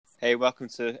Hey, welcome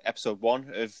to episode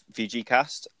 1 of VG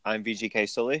Cast. I'm VGK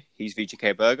Sully. He's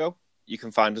VGK Burgo. You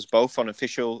can find us both on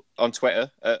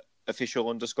Twitter at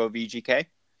official_VGK.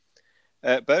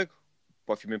 Berg,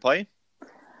 what have you been playing?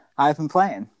 I've been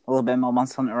playing a little bit more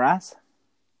Monster Hunter Rise.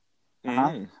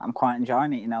 I'm quite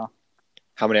enjoying it,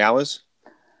 How many hours?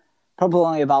 Probably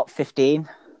only about 15,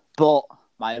 but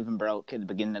my oven broke at the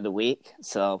beginning of the week,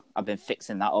 so I've been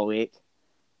fixing that all week.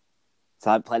 So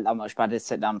I played that much, but I did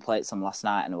sit down and play it some last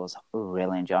night, and I was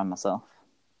really enjoying myself.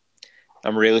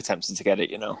 I'm really tempted to get it,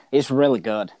 It's really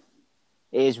good.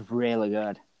 It is really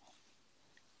good.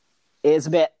 It is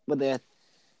a bit with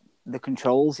the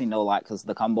controls, because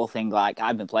the combo thing,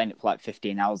 I've been playing it for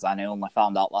 15 hours, and I only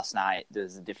found out last night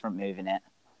there's a different move in it.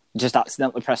 Just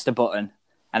accidentally pressed a button,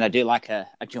 and I do a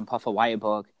jump off a wire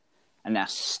bug, and I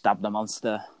stab the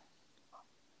monster.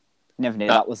 Never knew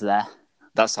that was there.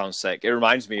 That sounds sick. It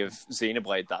reminds me of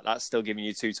Xenoblade. That's still giving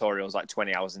you tutorials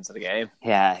 20 hours into the game.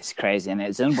 Yeah, it's crazy, and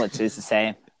Xenoblade 2 is the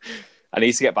same. I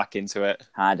need to get back into it.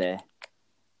 I do.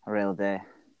 I really do. I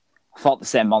fought the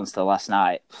same monster last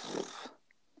night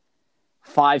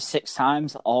 5-6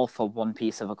 times, all for one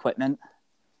piece of equipment.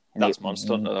 And That's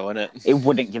Monster Hunter, though, isn't it? It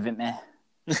wouldn't give it me.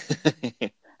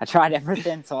 I tried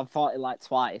everything, so I fought it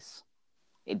twice.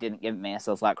 It didn't give it me,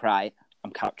 so I was like, right,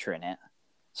 I'm capturing it.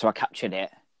 So I captured it.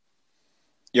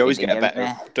 You always get a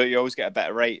better. Don't you always get a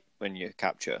better rate when you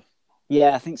capture?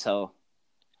 Yeah, I think so.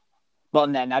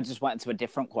 But then I just went into a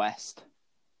different quest,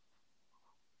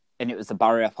 and it was the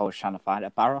Barioth I was trying to find. A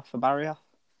Barioth?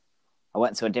 I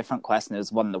went to a different quest, and there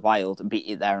was one in the wild, and beat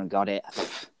it there and got it.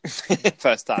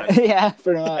 First time. Yeah,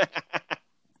 pretty much.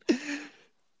 You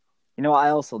know what I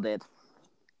also did?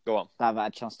 Go on. I haven't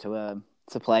had a chance to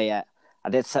play yet. I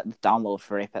did set the download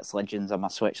for Apex Legends on my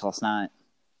Switch last night.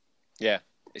 Yeah.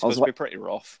 It's supposed to be pretty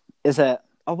rough. Is it?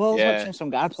 I was watching some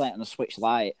guy play it on a Switch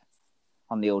Lite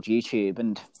on the old YouTube,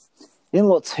 and it didn't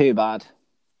look too bad.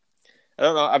 I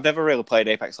don't know. I've never really played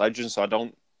Apex Legends, so I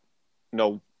don't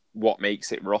know what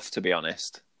makes it rough, to be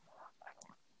honest.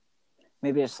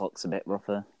 Maybe it just looks a bit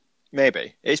rougher.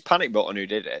 Maybe. It's Panic Button who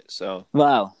did it, so...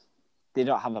 Well, they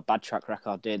don't have a bad track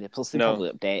record, do they? Plus, they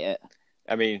probably update it.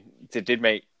 I mean, they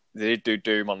did do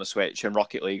Doom on the Switch and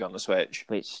Rocket League on the Switch.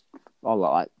 Which all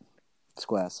look like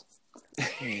squares.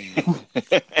 They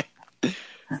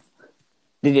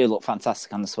do look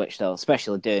fantastic on the Switch, though,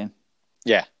 especially Doom.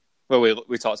 Yeah. Well,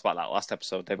 we talked about that last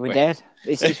episode, didn't we? We did.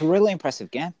 It's a really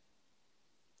impressive game.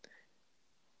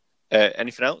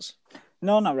 Anything else?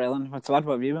 No, not really. What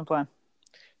have you been playing?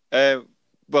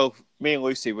 Well, me and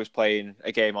Lucy was playing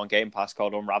a game on Game Pass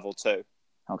called Unravel 2.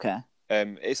 Okay.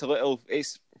 I'd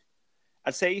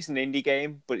say it's an indie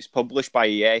game, but it's published by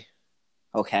EA.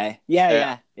 Okay.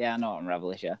 Yeah, I know what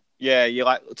Unravel is, yeah. Yeah,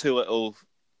 you're two little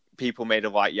people made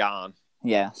of yarn.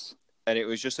 Yes. And it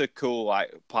was just a cool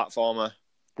platformer.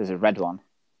 There's a red one.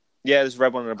 Yeah, there's a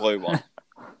red one and a blue one.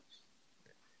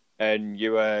 And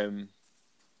you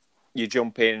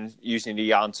jump in using the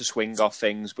yarn to swing off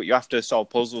things, but you have to solve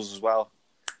puzzles as well.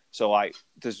 So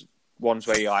there's ones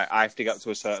where I have to get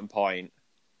to a certain point.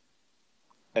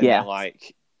 And then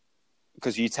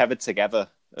because you tethered together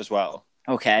as well.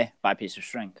 Okay, by a piece of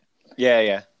string.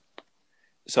 Yeah.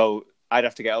 So I'd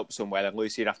have to get up somewhere, then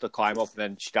Lucy'd have to climb up, and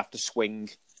then she'd have to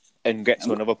swing and get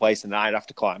to another place, and then I'd have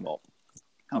to climb up.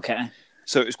 Okay.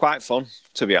 So it was quite fun,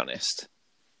 to be honest.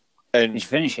 And did you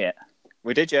finish it?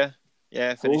 We did, yeah.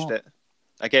 Yeah, finished it.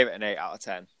 I gave it an 8 out of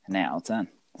 10. An 8 out of 10.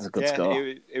 That's a good score.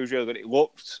 It was really good. It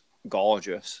looked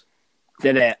gorgeous.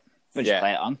 Did it? Where'd you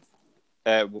play it on?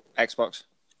 Xbox.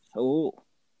 Oh.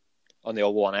 On the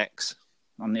old One X.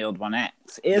 On the old One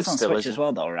X. It is on Switch as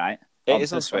well, though, right? It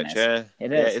is on Switch, yeah.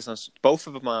 It is. Yeah, it is on, both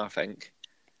of them are, I think.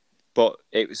 But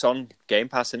it was on Game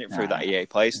Pass, threw that EA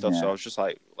Play stuff, so I was just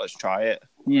like, let's try it.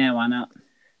 Yeah, why not?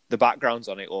 The backgrounds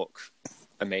on it look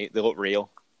amazing. They look real.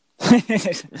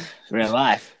 Real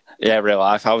life. Yeah, real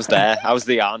life. I was there. I was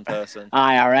the yarn person.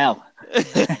 IRL.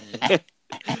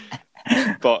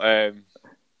 But,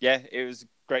 it was a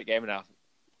great game in our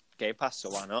Game Pass, so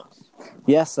why not?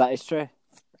 Yes, that is true.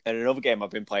 And another game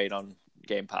I've been playing on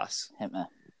Game Pass, hit me,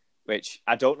 which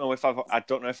I don't know if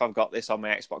I've got this on my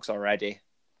Xbox already,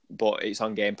 but it's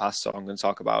on Game Pass, so I'm going to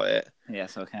talk about it.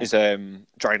 Yes, okay. It's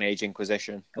Dragon Age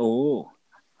Inquisition. Oh.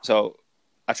 So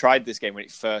I tried this game when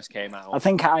it first came out. I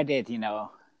think I did, Yeah,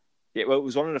 well, it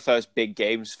was one of the first big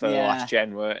games for the last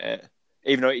gen, weren't it?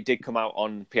 Even though it did come out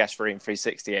on PS3 and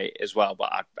 368 as well,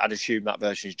 but I'd assume that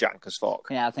version is jank as fuck.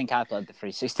 Yeah, I think I played the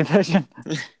 360 version.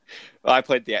 Well, I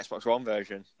played the Xbox One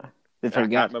version. They're pretty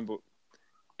good. I can't remember.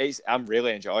 I'm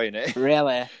really enjoying it.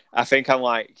 Really? I think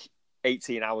I'm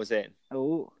 18 hours in.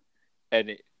 Oh.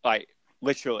 And it,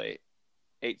 literally,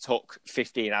 it took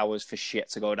 15 hours for shit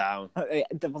to go down.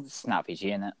 The snappy,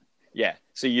 isn't it? Yeah.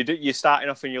 So you're starting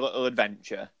off in your little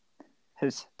adventure.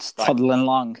 Who's toddling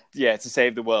along? Yeah, to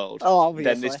save the world. Oh,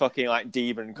 obviously. Then this fucking like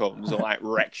demon comes and like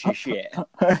wrecks your shit.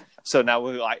 So now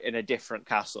we're like in a different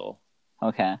castle.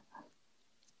 Okay.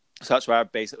 So that's where I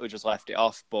basically just left it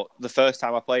off. But the first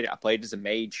time I played it, I played as a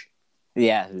mage.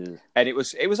 Yeah. And it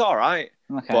was all right.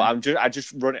 Okay. But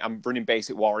I'm running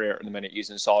basic warrior at the minute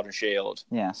using sword and shield.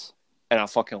 Yes. And I'm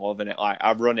fucking loving it. Like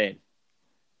I run in.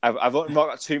 I've not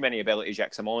got too many abilities yet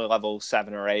because I'm only level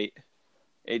 7 or 8.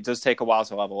 It does take a while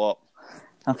to level up.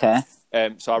 Okay.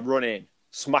 So I run in,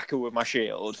 smack her with my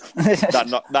shield.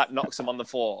 that knocks them on the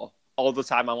floor. All the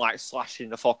time I'm like slashing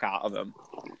the fuck out of them.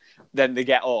 Then they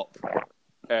get up.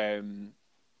 And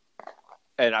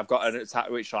I've got an attack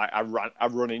which like I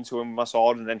run into him with my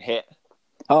sword and then hit.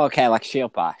 Oh, okay, like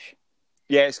shield bash.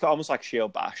 Yeah, it's almost like a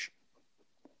shield bash.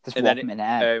 Just And walk then them in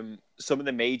there. some of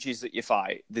the mages that you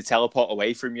fight, they teleport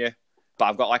away from you. But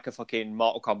I've got like a fucking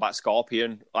Mortal Kombat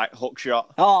Scorpion, like hook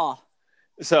shot. Oh,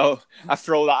 So I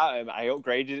throw that at him. I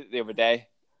upgraded it the other day.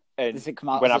 And does it come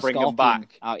out when as I a bring him scorpion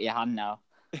back, out your hand now?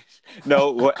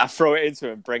 no, I throw it into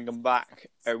him, bring him back.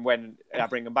 And when I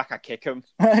bring him back, I kick him.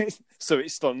 So it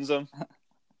stuns him.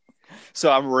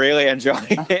 So I'm really enjoying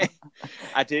it.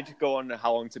 I did go on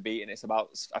how long to beat, and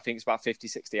I think it's about 50,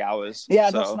 60 hours. Yeah,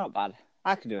 so that's not bad.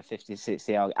 I could do a 50,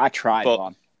 60 hour. I tried But-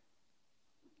 one.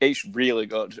 It's really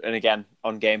good. And again,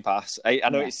 on Game Pass. I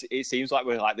know Yeah. it seems like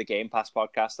we're like the Game Pass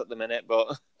podcast at the minute,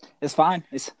 but... It's fine.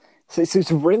 It's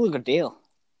a really good deal.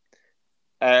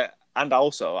 and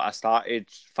also, I started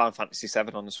Final Fantasy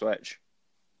VII on the Switch.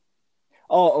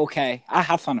 Oh, okay. I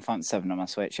have Final Fantasy VII on my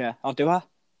Switch, yeah. Oh, do I?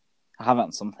 I have it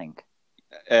on something.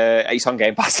 It's on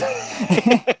Game Pass.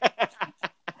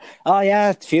 Oh, yeah.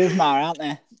 A few of them are, aren't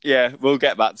there? Yeah, we'll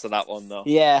get back to that one, though.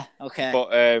 Yeah, okay.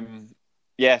 But,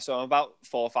 yeah, so I'm about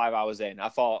 4 or 5 hours in. I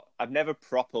thought I've never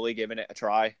properly given it a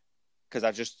try because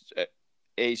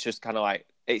it's just kind of like,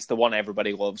 it's the one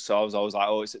everybody loves. So I was always like,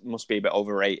 it must be a bit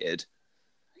overrated.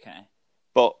 Okay.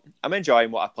 But I'm enjoying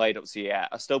what I've played up to yet.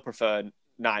 I still prefer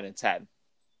 9 and 10.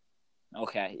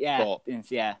 Okay, yeah.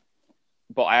 Yeah.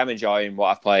 But I am enjoying what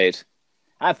I've played.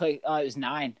 I played, it was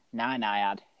 9. 9 I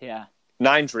had, yeah.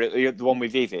 9's really the one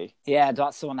with Vivi. Yeah,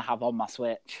 that's the one I have on my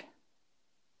Switch.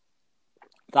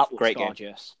 That looks Great game.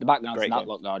 gorgeous. The backgrounds Great in that game.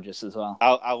 look gorgeous as well.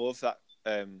 I love that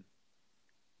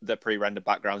the pre-rendered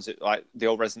backgrounds, like the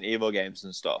old Resident Evil games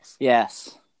and stuff.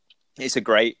 Yes. It's a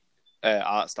great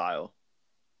art style.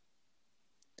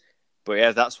 But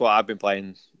yeah, that's what I've been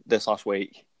playing this last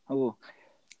week. Oh,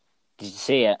 did you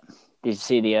see it? Did you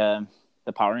see the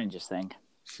Power Rangers thing?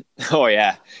 Oh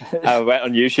yeah, I went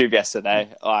on YouTube yesterday.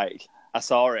 Like I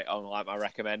saw it on like my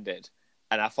recommended,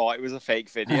 and I thought it was a fake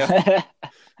video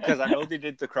because I know they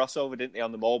did the crossover, didn't they,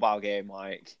 on the mobile game?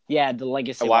 Like Yeah, the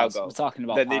Legacy a while ones. ago. We're talking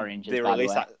about Then Power Rangers. they by the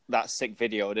released way. that sick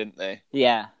video, didn't they?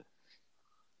 Yeah.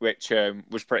 Which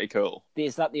was pretty cool.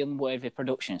 Is that the Unworthy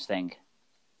Productions thing?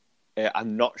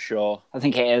 I'm not sure. I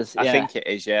think it is. I yeah. think it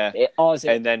is, yeah. Or is it?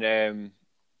 And then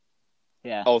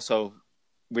Yeah. also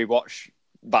we watch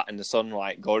Bat in the Sun,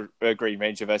 like Green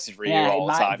Ranger versus Ryu Yeah, it all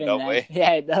the might have time, been don't there. we?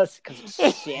 Yeah, it does, because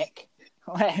it's sick.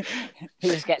 He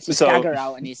just gets his So- dagger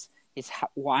out and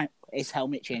his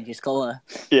helmet changes colour.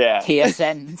 Yeah. He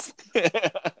ascends.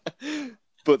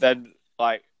 But then,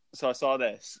 like, so I saw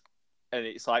this, and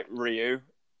it's like Ryu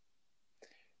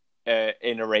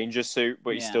in a ranger suit,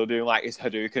 but he's Yeah. still doing like his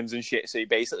Hadoukens and shit. So he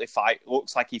basically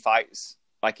looks like he fights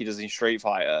like he does in Street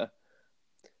Fighter,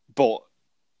 but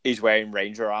he's wearing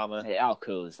ranger armor. How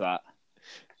cool is that?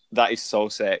 That is so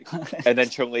sick. And then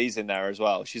Chun-Li's in there as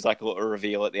well. She's like a little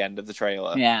reveal at the end of the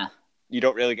trailer. Yeah. You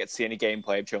don't really get to see any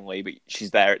gameplay of Chun-Li, but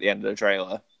she's there at the end of the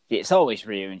trailer. It's always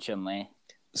Ryu and Chun-Li.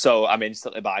 So I'm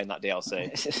instantly buying that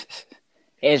DLC.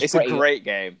 It's a pretty- great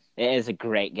game. It is a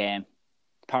great game.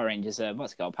 Power Rangers,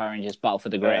 what's it called? Power Rangers Battle for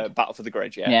the Grid. Battle for the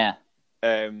Grid, yeah.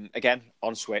 Yeah. Again,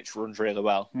 on Switch, runs really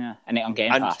well. Yeah. And it on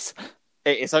Game And- Pass.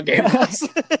 It's on Game Pass.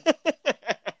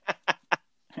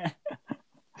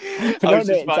 I was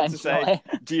just about to say,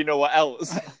 do you know what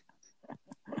else?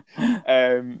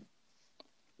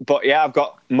 But yeah, I've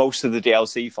got most of the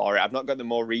DLC for it. I've not got the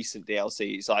more recent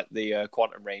DLCs, like the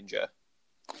Quantum Ranger.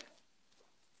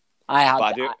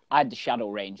 I do- had the Shadow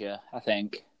Ranger, I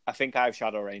think. I think I have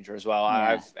Shadow Ranger as well. Yeah. I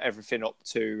have everything up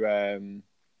to,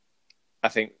 I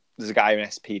think there's a guy in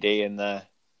SPD in there.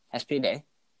 SPD.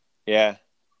 Yeah.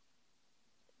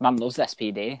 Man loves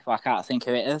SPD. I can't think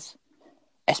who it is.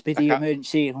 SPD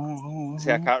Emergency.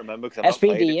 See, I can't remember because I've not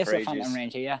played SPD it is for a Phantom ages.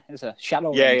 Ranger, yeah. It's a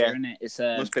Shadow Yeah, Ranger, yeah. isn't it? It's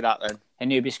Must be that then.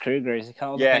 Anubis Kruger, is it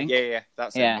called? I Yeah, think? yeah.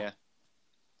 That's Yeah. it, yeah.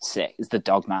 Sick. It's the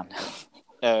dog man.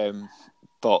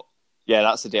 But yeah,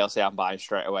 that's the DLC I'm buying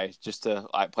straight away, just to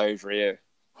like play as Ryu.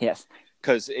 Yes.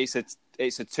 Because it's a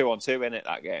 2-on-2 in it,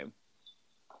 that game.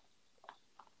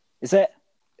 Is it?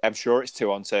 I'm sure it's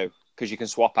 2-on-2 because you can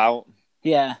swap out.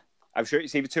 Yeah. I'm sure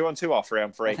it's either 2-on-2 or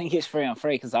 3-on-3. I think it's 3-on-3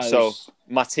 because I So was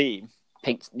my team,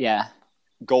 picked. Yeah.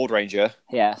 Gold Ranger,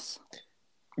 Yes.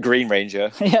 Green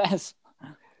Ranger, Yes.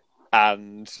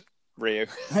 and Ryu.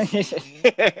 Who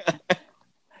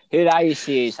did I used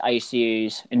to use? I used to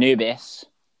use Anubis,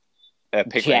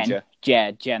 Pink Ranger.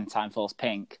 Jen, Time Force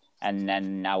Pink, and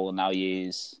then I will now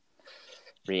use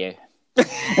Ryu.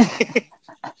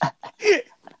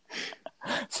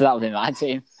 So that would be my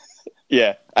team.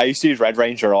 Yeah, I used to use Red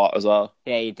Ranger a lot as well.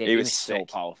 Yeah, you did. He He was was so sick.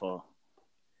 powerful.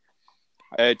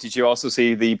 Did you also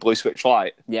see the Blue Switch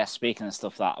Lite? Yeah, speaking of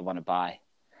stuff that I want to buy.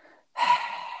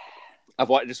 I've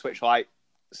wanted a Switch Lite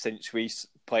since we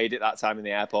played it that time in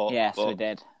the airport. Yes, but we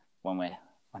did. When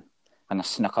I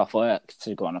snuck off work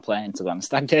to go on a plane to go on a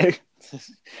stag do.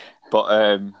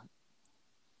 But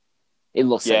It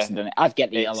looks Yeah, sexy, doesn't it? I'd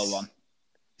get the it's- yellow one.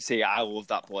 see, I love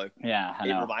that blue. Yeah, I It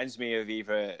know. reminds me of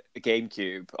either a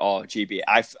GameCube or GBA.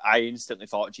 I instantly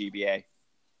thought GBA.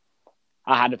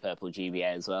 I had a purple GBA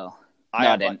as well. I No,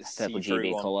 I had, like, didn't. the Purple see-through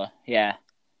GBA one. colour. Yeah.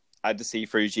 I had the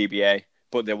see-through GBA,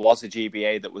 but there was a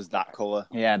GBA that was that colour.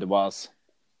 Yeah, there was.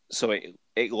 So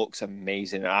it looks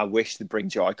amazing. I wish they'd bring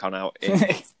Joy-Con out in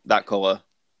that colour.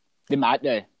 They might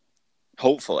do.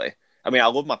 Hopefully. I mean, I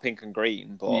love my pink and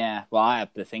green, but Yeah, well, I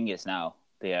have the thingies now.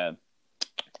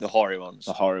 The hoary ones.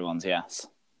 horror ones, yes.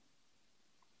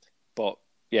 But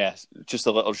yeah, just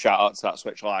a little shout out to that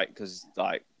Switch Lite because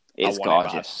like It's I want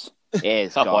it gorgeous. It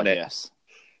is I want it. gorgeous.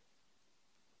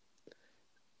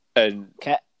 and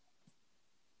Okay.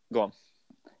 go on.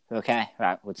 Okay,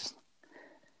 right. We'll just...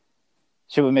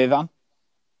 Should we move on?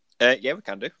 Yeah, we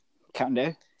can do. Can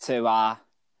do. To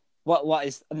what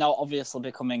is now obviously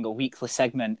becoming a weekly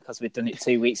segment because we've done it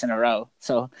 2 weeks in a row.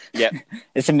 So Yeah,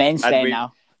 it's a mainstay And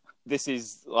now. this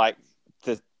is like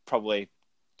the probably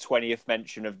 20th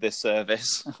mention of this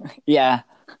service Yeah.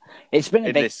 It's been a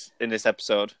in big... this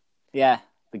episode. Yeah,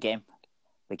 the Game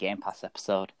Pass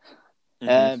episode.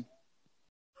 Mhm.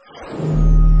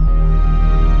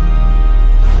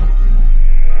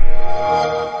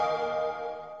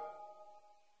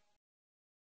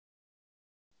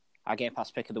 Our Game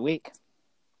Pass pick of the week.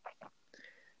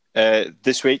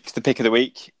 This week, the pick of the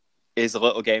week is a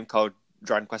little game called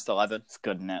Dragon Quest XI, It's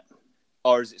good, isn't it?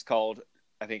 or as it's called,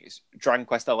 I think it's Dragon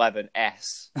Quest XI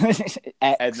S, X,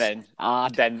 and then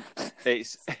hard.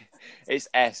 it's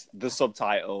S, the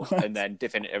subtitle, and then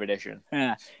Definitive Edition.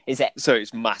 Yeah. Is it? So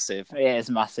it's massive. Yeah, it's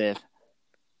massive.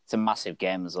 It's a massive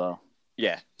game as well.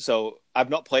 Yeah. So I've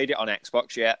not played it on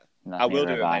Xbox yet. No, I will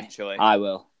neither do have eventually. I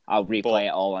will. I'll replay But- it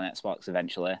all on Xbox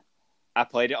eventually. I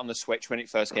played it on the Switch when it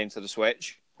first came to the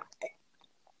Switch.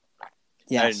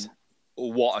 Yes.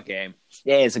 And what a game.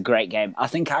 Yeah, it's a great game. I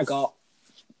think I got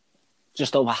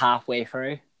just over halfway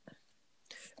through.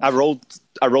 I rolled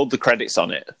the credits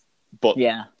on it, but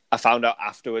Yeah. I found out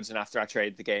afterwards, and after I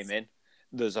traded the game in,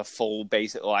 there's a full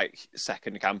basic like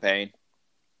second campaign,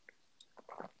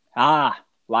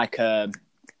 Like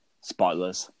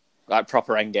spoilers. like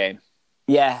proper end game.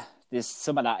 Yeah, there's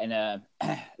some of that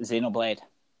in Xenoblade.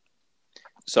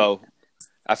 So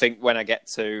I think when I get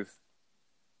to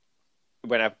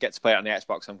play it on the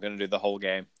Xbox, I'm going to do the whole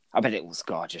game. I bet it was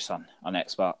gorgeous on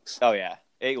Xbox. Oh yeah,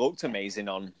 it looked amazing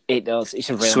on. It does. It's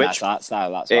a real Switch. nice art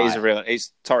style. That's It why. is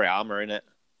it's Toriyama, isn't it?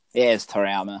 It is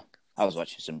Toriyama. I was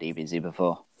watching some DBZ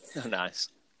before. Oh, nice.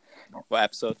 What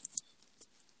episode?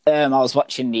 I was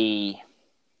watching the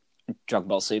Dragon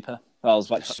Ball Super. Well, I was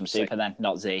watching some Sick. Super then,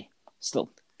 not Z.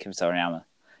 Still Kim Toriyama.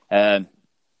 I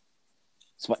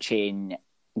was watching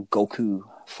Goku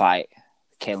fight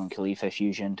Kale and Khalifa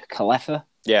fusion Khalifa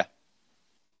Yeah,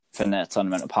 from the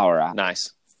Tournament of Power app.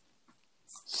 nice.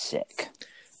 Sick.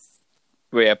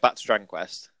 Well, yeah, back to Dragon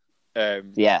Quest.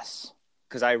 Yes,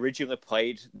 Because I originally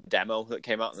played the demo that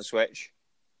came out on the Switch.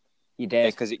 you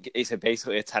did. Because it's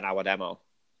basically a 10-hour demo,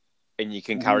 and you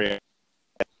can carry it.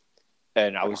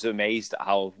 And I was amazed at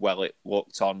how well it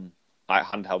looked on like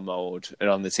handheld mode and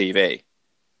on the TV.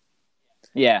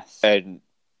 Yes. And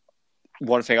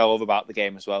one thing I love about the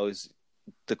game as well is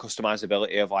the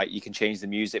customizability of like you can change the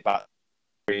music back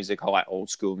to music or like old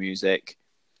school music.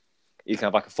 You can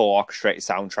have like a full orchestrated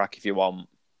soundtrack if you want.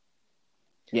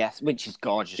 Yes, which is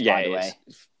gorgeous, Yeah, by the way.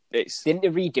 it's Didn't they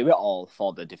redo it all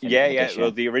for the Definitive yeah. Edition?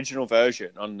 Well, the original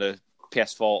version on the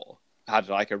PS4 had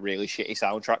like a really shitty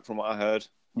soundtrack from what I heard.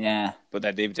 Yeah. But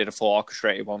then they did a full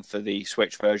orchestrated one for the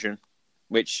Switch version,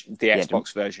 which the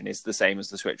Xbox version is the same as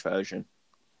the Switch version.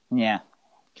 Yeah.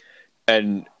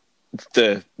 And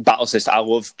the battle system. I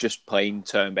love just playing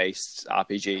turn-based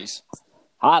RPGs.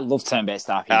 I love turn-based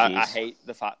RPGs. I hate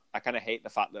the fact. I kind of hate the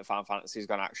fact that Final Fantasy's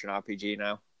got an action RPG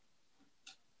now.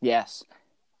 Yes,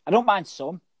 I don't mind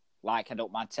some. Like I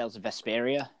don't mind Tales of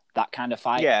Vesperia, that kind of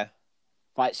fight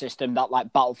system, that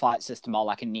like battle fight system, or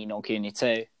like a Ni no Kuni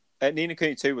 2. Ni no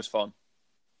Kuni 2 was fun.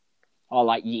 Or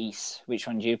like Ys. Which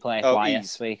one do you play? Oh,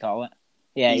 YS, we call it.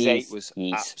 Yeah, Ys 8 was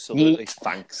absolutely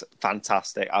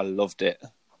fantastic. I loved it.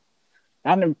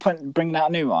 And bringing out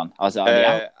a new one? Or is it already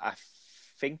out? I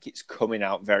think it's coming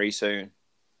out very soon. It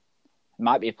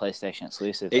might be a PlayStation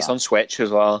exclusive. It's on Switch as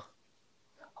well.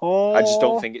 Oh. I just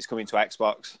don't think it's coming to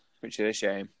Xbox, which is a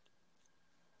shame.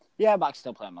 Yeah, but I can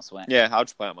still play on my Switch. Yeah, I'll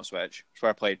just play on my Switch. That's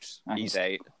where I played Ys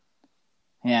 8.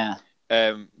 Yeah.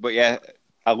 But yeah,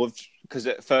 I loved... Because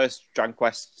at first, Dragon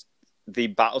Quest, the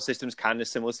battle system's kind of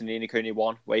similar to Ni no Kuni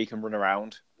 1, where you can run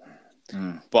around.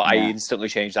 But I instantly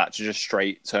changed that to just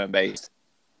straight turn-based.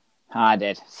 I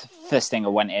did. First thing I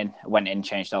went in,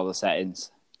 changed all the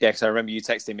settings. Yeah, because I remember you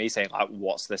texting me saying, like,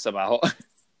 what's this about?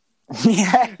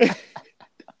 Yeah.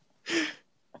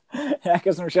 Yeah,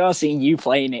 because I'm sure I've seen you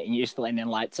playing it and you're just playing in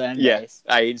like turn-based.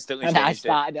 Yeah, I instantly changed it. And I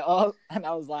started it up and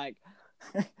I was like...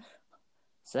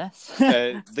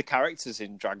 The characters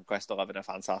in Dragon Quest XI are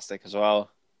fantastic as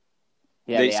well.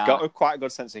 Yeah, it's got quite a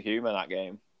good sense of humour, that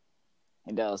game.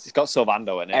 It does. It's got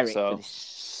Sylvando in it. Eric with his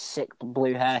sick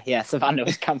blue hair. Yeah, Sylvando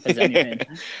was camp as anything.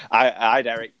 I had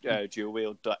Eric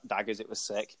dual-wield daggers. It was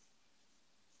sick.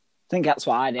 I think that's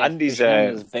what I did. And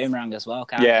his boomerang as well,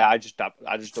 can't I just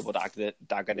double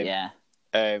daggered him. Yeah.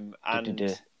 And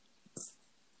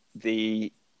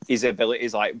his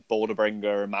abilities like Boulder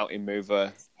Bringer and Mountain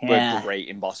Mover were great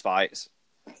in boss fights.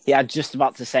 Yeah, I was just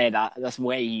about to say that. That's the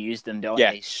way you use them, don't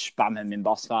they? Spam him in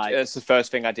boss fights. That's the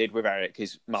first thing I did with Eric,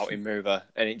 is Mountain Mover,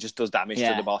 and it just does damage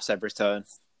to the boss every turn.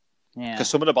 Yeah. Because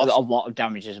some of the bosses... a lot of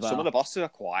damage as well. Some of the bosses are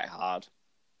quite hard.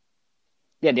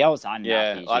 Yeah, they always are.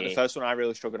 Yeah, like the first one I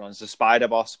really struggled on is the spider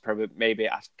boss. Probably, maybe,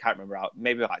 I can't remember,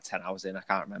 maybe like 10 hours in, I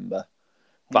can't remember.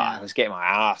 But I was getting my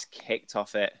ass kicked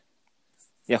off it.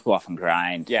 You have to go off and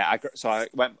grind. Yeah, so I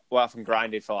went off and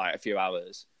grinded for like a few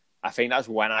hours. I think that's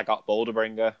when I got Boulder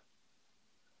Bringer.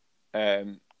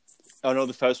 The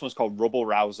first one's called Rubble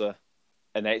Rouser.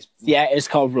 And then it's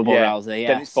called Rubble Rouser, yeah.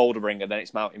 Then it's Boulder Bringer, then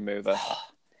it's Mountain Mover.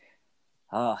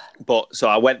 Oh. But, so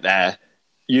I went there,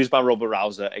 used my Rubble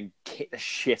Rouser, and kicked the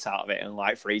shit out of it in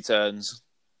like 3 turns.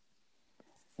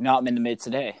 You know what I'm in the mood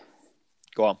today?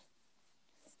 Go on.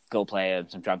 Go play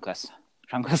some Dragon Quest.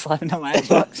 Dragon Quest 11 on my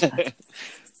Xbox.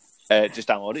 Just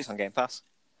download it. It's on Game Pass.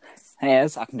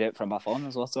 Yes, I can do it from my phone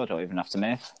as well, so I don't even have to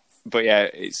move. But yeah,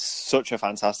 it's such a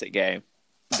fantastic game.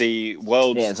 The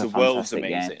world's amazing.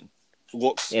 Game.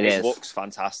 It looks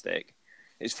fantastic.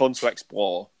 It's fun to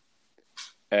explore.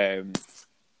 The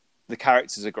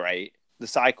characters are great. The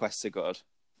side quests are good.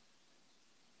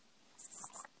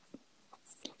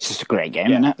 It's just a great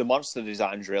game, isn't it? The monster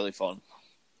design's really fun.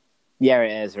 Yeah,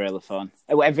 it is really fun.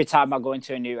 Every time I go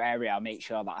into a new area, I make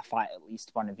sure that I fight at least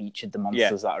one of each of the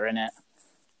monsters that are in it.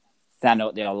 Then I know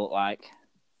what they all look like.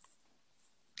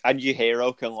 And your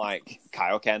hero can, like,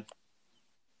 Kaioken.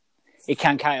 He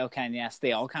can Kaioken, yes.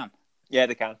 They all can. Yeah,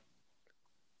 they can.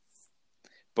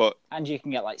 And you can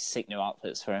get, like, sick new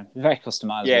outfits for him. Very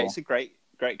customizable. Yeah, it's a great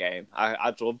game.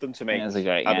 I'd love them to make... It is a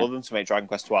great game. I'd love them to make Dragon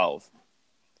Quest 12.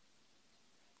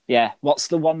 Yeah. What's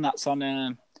the one that's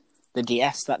on the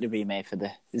DS that they remade for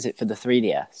the... Is it for the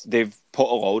 3DS? They've put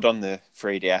a load on the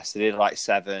 3DS. They did, like,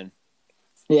 7.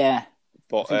 Yeah.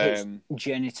 But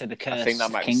Journey to the Cursed I think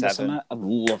that might be King 7. I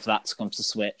love that to come to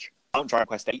Switch. Dragon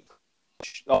Quest 8.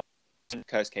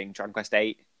 Cursed King, Dragon Quest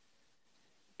 8.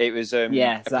 It was a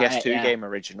PS2 game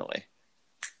originally.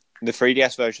 The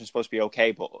 3DS version is supposed to be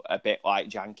okay, but a bit like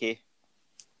janky.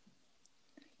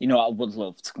 You know what I would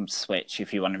love to come to Switch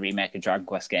if you want to remake a Dragon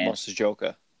Quest game? Monster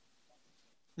Joker.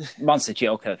 Monster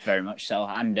Joker, very much so.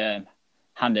 And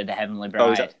Hand of the Heavenly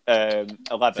Bride. 11.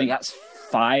 I think that's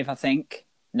 5, I think.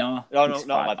 No, not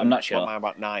 11. I'm not sure. What am I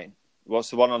about 9? What's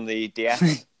the one on the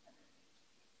DS?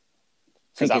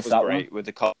 Because that was great with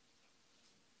the...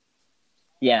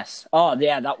 Yes. Oh,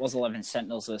 yeah, that was 11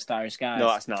 Sentinels of the Starry Skies. No,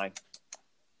 that's 9.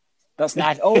 That's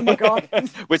 9. Oh, my God.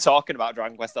 We're talking about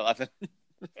Dragon Quest 11.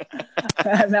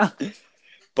 No.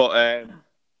 But,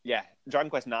 yeah, Dragon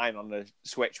Quest 9 on the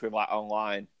Switch with, like,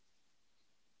 online.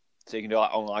 So you can do,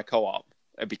 like, online co-op.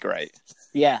 It'd be great.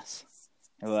 Yes,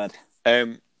 it would.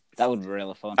 That would be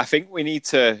really fun. I think we need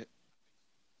to...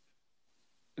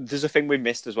 There's a thing we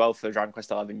missed as well for Dragon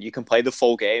Quest 11. You can play the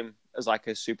full game as, like,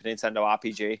 a Super Nintendo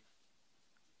RPG.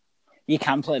 You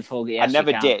can play the full game. Yes, I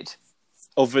never did,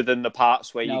 other than the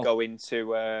parts where you go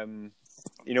into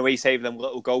You know where you save them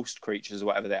little ghost creatures or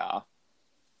whatever they are.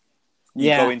 You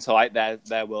Yeah. go into like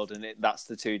their world, and that's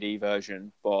the 2D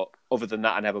version. But other than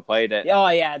that, I never played it. Oh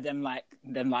yeah, them like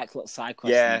little side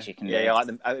quest things you can do. Yeah, like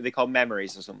them. They call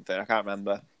memories or something. I can't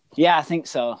remember. Yeah, I think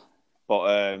so. But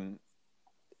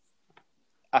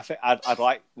I think I'd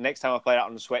like next time I play that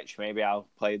on the Switch, maybe I'll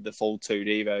play the full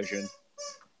 2D version.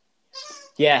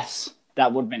 Yes,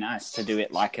 that would be nice to do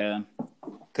it like a.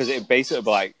 Because it basically be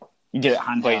like you do it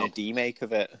handheld. Playing a demake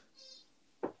of it.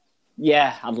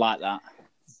 Yeah, I'd like that.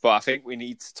 But I think we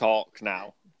need to talk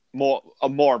now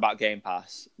more about Game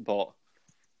Pass, but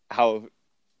how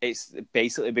it's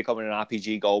basically becoming an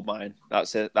RPG goldmine.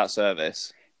 That's it. That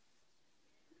service.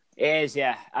 It is,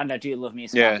 yeah, and I do love me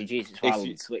some RPGs. It's why I love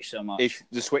the Switch so much. If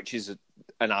the Switch is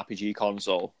an RPG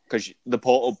console, because the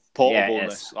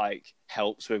portableness like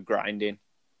helps with grinding.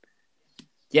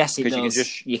 Yes, it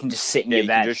does. You can just sit in your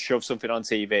bed. You can just shove something on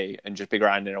TV and just be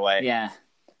grinding away. Yeah.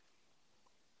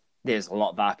 There's a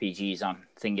lot of RPGs on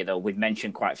Thingy, though. We've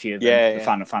mentioned quite a few of them, the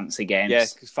Final Fantasy games. Yeah,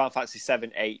 because Final Fantasy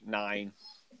 7, 8, 9,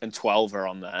 and 12 are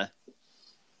on there.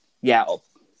 Yeah, a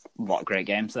lot of great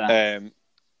games there.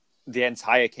 The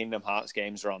entire Kingdom Hearts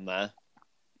games are on there.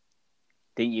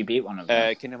 Didn't you beat one of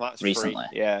them? Kingdom Hearts recently?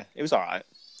 3. Yeah, it was alright.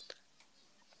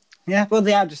 Yeah, well,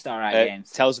 they are just alright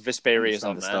games. Tales of Vesperia is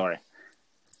on there. Story.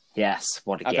 Yes,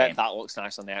 what a game. I bet that looks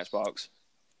nice on the Xbox.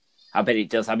 I bet it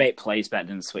does. I bet it plays better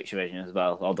than the Switch version as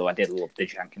well, although I did love the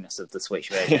jankiness of the Switch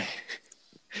version.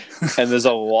 And there's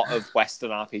a lot of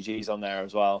Western RPGs on there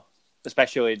as well,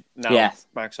 especially now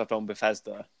Microsoft owned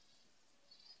Bethesda.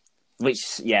 So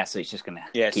it's just going to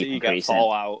keep so you increasing. Get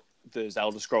Fallout, there's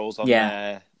Elder Scrolls on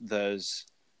there, there's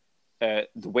The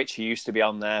Witcher used to be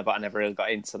on there, but I never really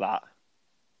got into that.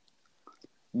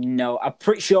 No, I'm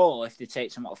pretty sure if they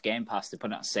take some off Game Pass, they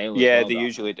put it on sale. Yeah, they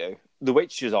usually do. The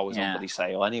Witcher's always on bloody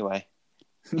sale anyway.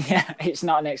 Yeah, it's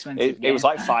not an expensive game. It was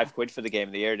like £5 for the Game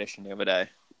of the Year edition the other day.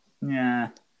 Yeah.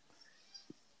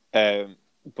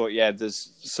 But yeah,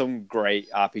 there's some great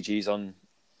RPGs on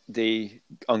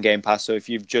Game Pass. So if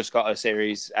you've just got a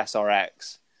Series S or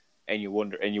X and you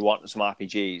want some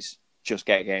RPGs, just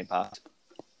get Game Pass.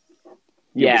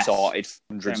 You'll be sorted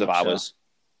hundreds of hours. So.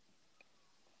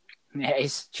 Yeah,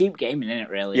 it's cheap gaming, isn't it,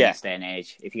 really, in this day and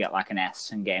age, if you get like an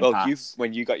S and Game Pass.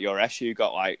 When you got your S, you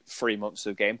got like 3 months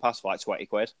of Game Pass for like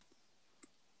 £20.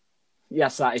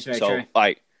 Yes, that is very true.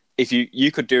 Like, if you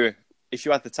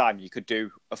had the time, you could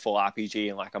do a full RPG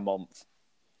in like a month.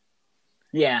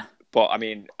 Yeah. But, I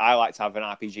mean, I like to have an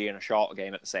RPG and a shorter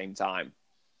game at the same time.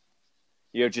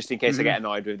 Just in case I get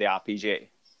annoyed with the RPG.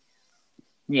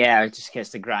 Yeah, just in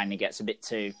case the grinding gets a bit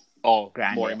too... Or,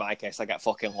 more in my case, I get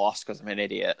fucking lost because I'm an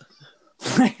idiot.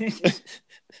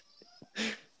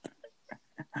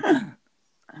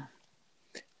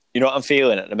 You know what I'm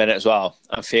feeling at the minute as well?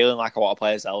 I'm feeling like I want to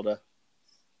play Zelda.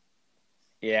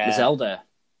 Yeah. Zelda?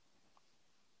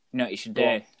 You know what you should do?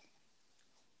 What?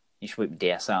 You should whip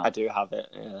DS out. I do have it,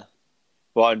 yeah.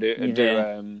 What I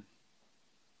do?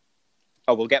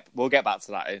 We'll get back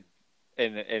to that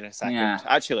in a second. Yeah.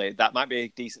 Actually, that might be a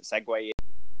decent segue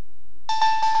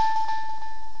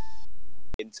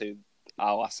into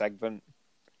our last segment,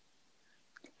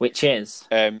 which is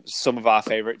some of our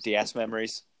favourite DS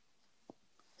memories.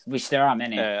 Which there are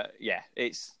many.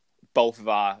 It's both of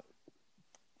our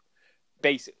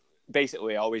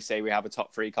basically. I always say we have a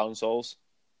top 3 consoles,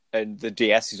 and the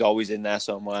DS is always in there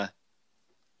somewhere.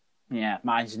 Yeah,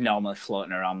 mine's normally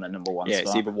floating around the number 1 spot. Yeah,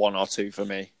 it's either 1 or 2 for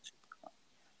me.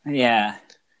 Yeah,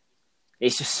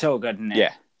 it's just so good, isn't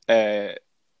it? Yeah.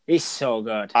 It's so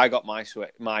good. I got my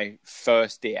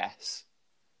first DS.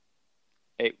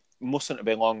 It mustn't have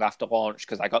been long after launch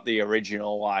because I got the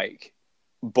original, like,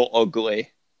 but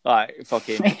ugly, like,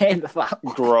 fucking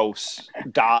gross,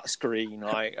 dark screen,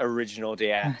 like, original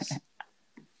DS.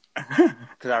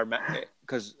 Because I remember it,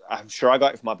 because I'm sure I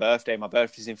got it for my birthday. My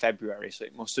birthday's in February, so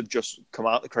it must have just come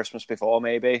out the Christmas before,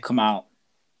 maybe. Come out.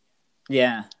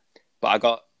 Yeah. But I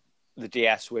got the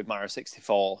DS with Mario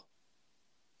 64.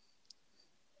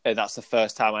 And that's the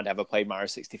first time I'd ever played Mario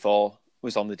 64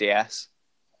 was on the DS.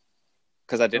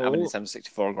 Because I didn't have a Nintendo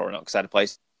 64 growing up because I had a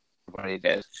PlayStation. Everybody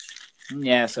did.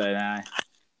 Yeah, so did I.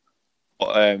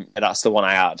 But, and that's the one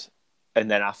I had.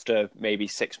 And then after maybe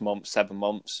 6 months, 7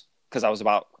 months, because I think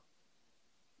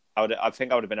I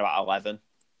would have been about 11.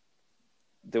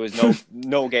 There was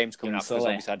no games coming out because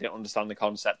obviously I didn't understand the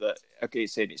concept that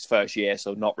it's in its first year,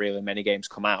 so not really many games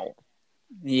come out.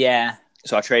 Yeah.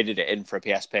 So I traded it in for a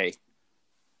PSP.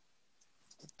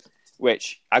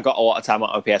 Which I got a lot of time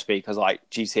out of PSP because, like,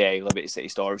 GTA Liberty City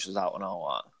Stories was out and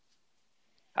all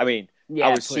that. I mean,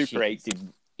 I was Super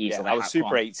 18. I was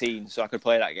Super 18, so I could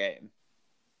play that game.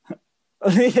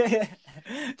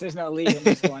 There's no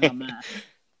legalness going on there.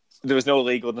 There was no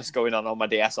legalness going on my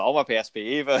DS or my PSP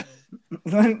either.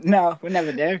 No, we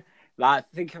never do. Like,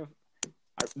 I think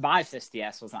my first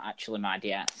DS wasn't actually my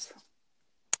DS.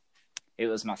 It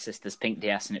was my sister's pink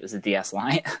DS, and it was a DS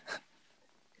Lite.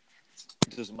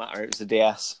 It doesn't matter. It was a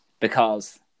DS.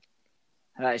 Because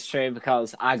that is true.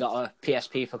 Because I got a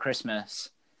PSP for Christmas,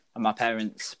 and my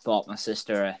parents bought my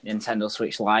sister a Nintendo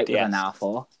Switch Lite with an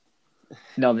R4.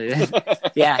 No, they didn't.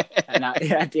 Yeah,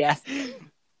 DS.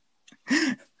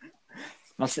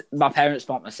 My parents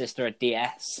bought my sister a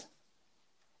DS,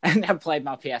 and I played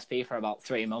my PSP for about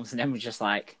 3 months, and then was just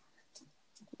like,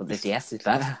 "Well, the DS is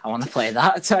better. I want to play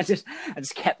that." So I just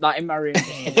kept that in my room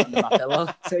under my pillow,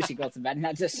 so she'd go to bed, and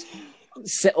I just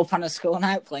sit up on a school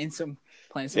night playing some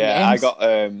games. I got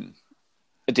a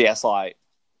DS Lite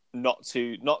not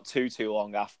too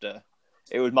long after.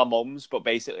 It was my mum's, but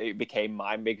basically it became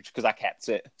mine because I kept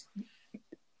it.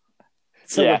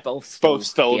 So we're both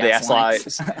stole DS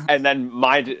Lites. And then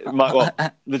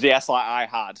the DS Lite I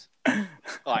had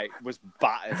was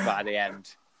battered by the end.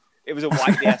 It was a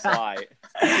white DS Lite.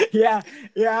 Yeah,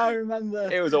 I remember.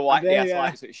 It was a white DS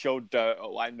Lite, so it showed dirt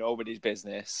like nobody's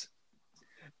business.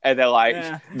 And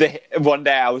then one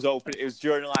day I was open. It was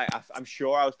during I'm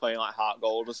sure I was playing Heart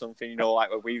Gold or something.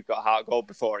 When we got Heart Gold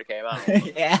before it came out.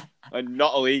 Yeah, and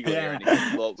not illegally or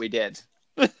anything, but we did.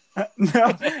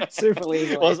 No, super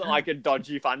legal. It wasn't like a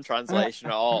dodgy fan translation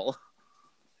at all.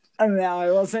 No,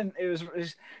 it wasn't. It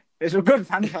was a good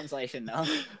fan translation, though.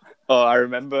 Oh, I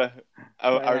remember.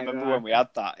 I remember when we had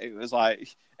that. It was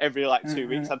like every 2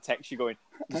 weeks, I'd text you going,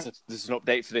 "There's an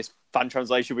update for this fan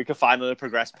translation. We can finally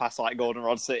progress past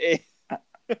Goldenrod City."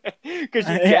 Because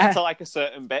you get to a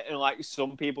certain bit, and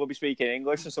some people will be speaking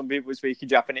English and some people will be speaking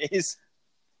Japanese.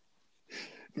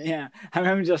 Yeah, I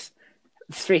remember just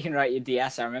speaking about your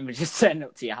DS. I remember just turning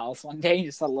up to your house one day and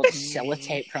just had a little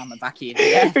sellotape around the back of your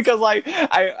DS. Because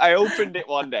I opened it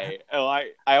one day and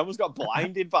I almost got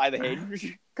blinded by the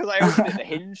hinge because I opened it, the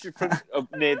hinge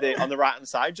on the right hand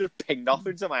side just pinged off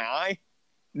into my eye.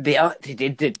 They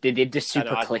did the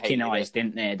super clicky noise,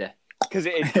 didn't they? Because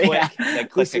it click, then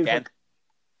click again.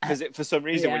 Because for some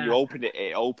reason when you opened it,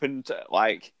 it opened at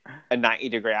a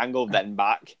 90-degree angle, then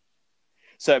back.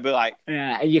 So it'd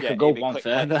be you could go one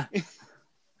further.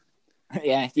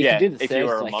 Yeah, you could do the third if you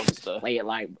were a click, monster. Play it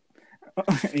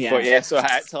But so I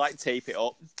had to tape it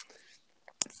up.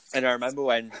 And I remember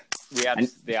when we had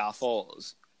the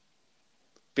R4s,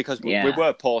 because we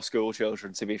were poor school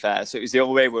children, to be fair, so it was the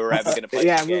only way we were ever going to play.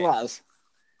 Yeah, we was.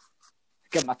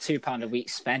 Get my £2 a week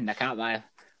spend. I can't buy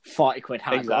 40 quid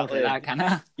hard gold with that, can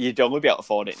I? You'd only be able to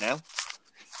afford it now.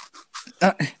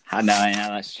 I know,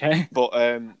 that's true. But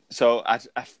so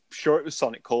I'm sure it was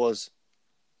Sonic Colors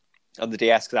on the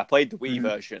DS, because I played the Wii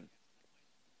version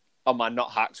on my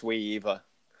not hacked Wii either.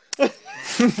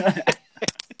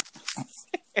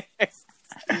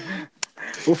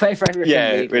 We'll pay for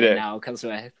everything we do now because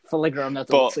we're fully grown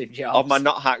adults with jobs. On my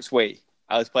not hacked Wii,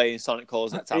 I was playing Sonic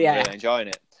Colors at the time, really enjoying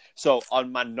it. So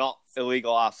on my not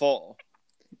illegal R4,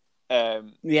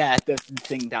 the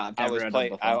thing that I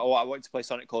wanted to play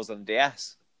Sonic Colors on the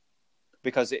DS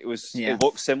because it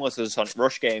looked similar to the Sonic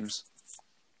Rush games,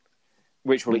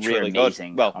 which were really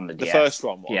amazing. Good. Well, on the DS. first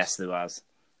one was. Yes, there was.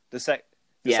 The second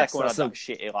one had that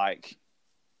shitty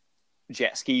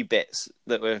jet ski bits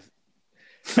that were.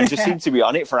 I just seemed to be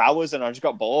on it for hours, and I just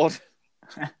got bored.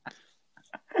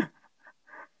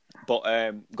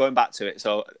 But going back to it,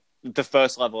 so the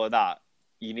first level of that,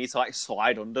 you need to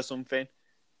slide under something.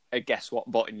 And guess what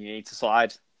button you need to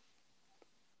slide?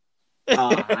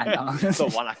 Oh, I know. The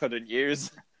one I couldn't use.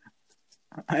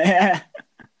 Yeah.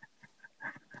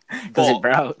 Because it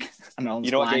broke. You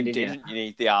know what game didn't? You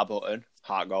need the R button.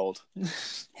 Heart Gold.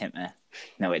 Hit me.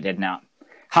 No, it did not.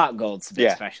 Heart Gold's a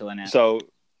bit special, isn't it? So,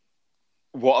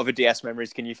 what other DS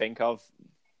memories can you think of?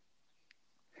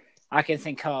 I can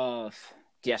think of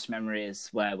DS memories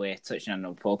where we're touching on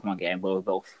a Pokemon game where we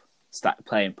both started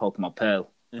playing Pokemon Pearl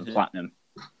and Platinum.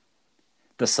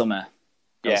 The summer.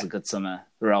 That was a good summer.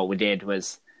 Where all we did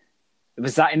was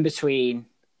that in between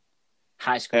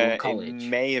high school and college? It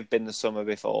may have been the summer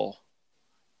before.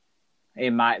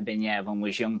 It might have been, when we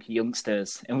was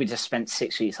youngsters. And we just spent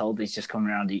 6 weeks holidays just coming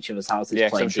around each other's houses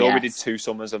playing I'm sure we did 2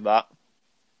 summers of that.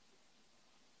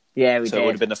 Yeah, we did. So it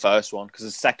would have been the first one. Because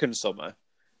the second summer,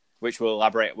 which we'll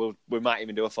elaborate, we might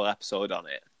even do a full episode on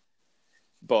it.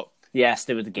 But there was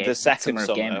the game. The second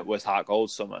summer was Heart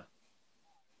Gold summer.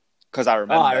 Because I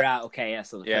remember. Oh, right, okay,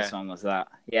 so the first one was that.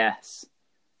 Yes.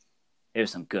 It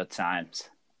was some good times.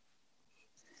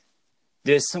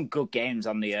 There's some good games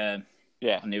on the on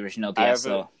the original DS.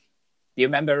 Do you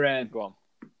remember? Go on.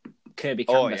 Kirby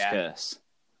Oh, Canvas yeah. Curse.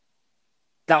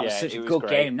 That was Yeah, such it a was good great.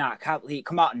 game. That can't believe it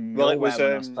come out of Well, nowhere it was.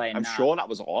 when I was playing I'm that. sure that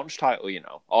was a launch title, you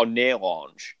know, or near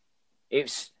launch.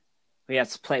 It's we had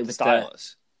to play The with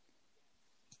stylus.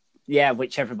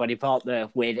 which everybody bought the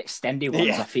weird extended ones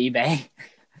Yeah. off eBay.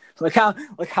 look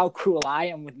how cool I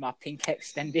am with my pink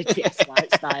extended DS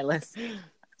Lite stylus.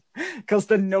 Because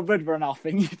the nub would run off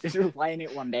and you just were playing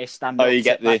it one day, stand up, you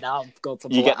get sit back down, go to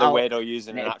You get the out, weirdo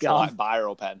using an and actual like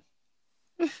biro pen,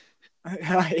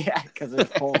 yeah, because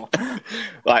it's poor.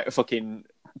 like a fucking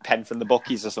pen from the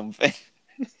bookies or something.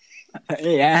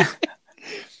 Yeah.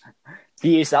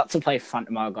 You use that to play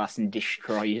Phantom Hourglass and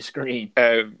destroy your screen.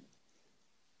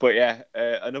 But yeah,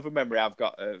 another memory I've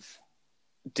got of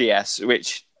DS,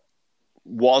 which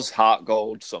was Heart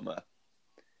Gold Summer,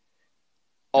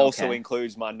 also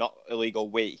includes my not illegal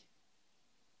Wii.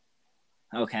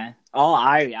 Okay. Oh,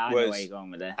 I know where you're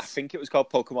going with this. I think it was called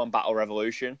Pokemon Battle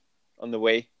Revolution on the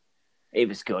Wii. It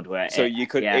was good, weren't it? So you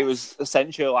could. Yes. It was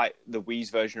essentially like the Wii's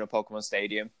version of Pokemon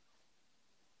Stadium.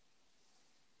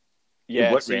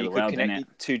 Yeah, worked so really you could well, connect didn't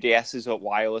your two DSs up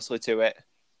wirelessly to it,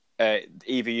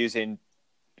 either using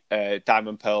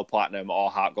Diamond, Pearl, Platinum, or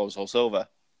Heart Gold, Soul Silver.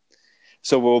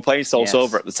 So we were playing Soul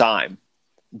Silver at the time,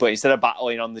 but instead of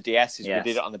battling on the DSs, we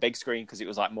did it on the big screen because it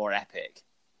was like more epic.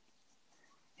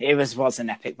 It was an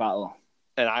epic battle.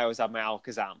 And I always had my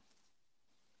Alakazam.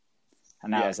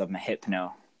 And I always had my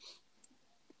Hypno.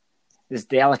 There's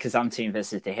the Alakazam team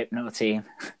versus the Hypno team.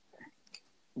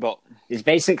 But it's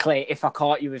basically, if I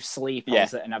caught you with sleep, I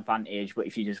was at an advantage, but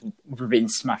if you just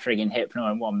rinsed my friggin' Hypno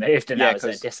in one move, then I was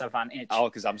at a disadvantage.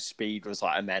 Alakazam's speed was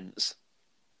like immense.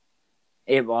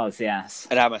 It was, yes.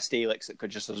 And I had my Steelix that could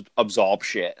just absorb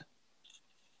shit.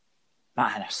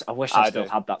 Man, I wish I still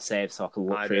had that save so I could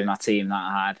look through my team that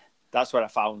I had. That's where I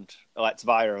found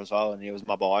Electivire as well, and he was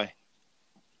my boy.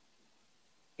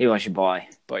 He was your boy.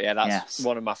 But yeah, that's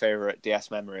one of my favourite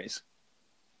DS memories.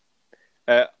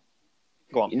 Go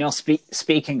on. You know,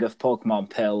 speaking of Pokemon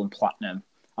Pearl and Platinum,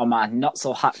 on my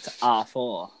not-so-hacked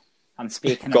R4, I'm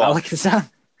speaking of Alakazam.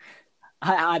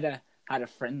 I had a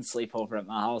friend sleep over at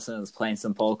my house and I was playing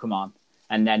some Pokemon,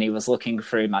 and then he was looking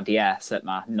through my DS at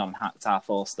my non-hacked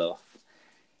R4 stuff.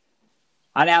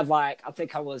 And I had I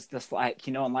think I was just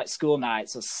on school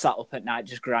nights, I was sat up at night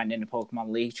just grinding the Pokemon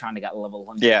League trying to get a level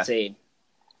 100 team.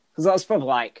 Because I was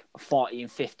probably 14,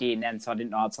 15 then, so I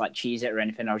didn't know how to cheese it or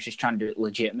anything. I was just trying to do it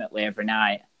legitimately every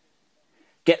night.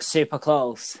 Get super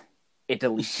close, it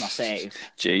deletes my save.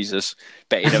 Jesus.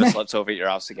 Bet you never slept over at your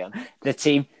house again. The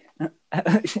team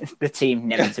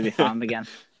never to be found again.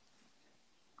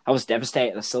 I was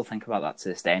devastated. I still think about that to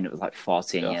this day, and it was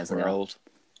 14 years ago. Old.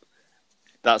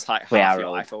 That's half your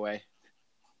life away.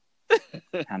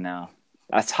 I know.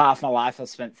 That's half my life I've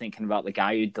spent thinking about the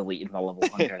guy who deleted my level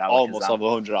 100 Alakazam. Almost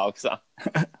level 100 Alakazam.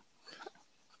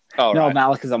 My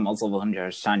Alakazam was level 100. I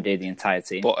was trying to do the entire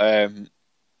team. But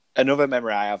another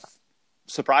memory I have,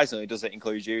 surprisingly, doesn't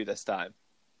include you this time.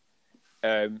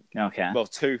 Okay. Well,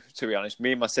 two, to be honest.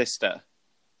 Me and my sister,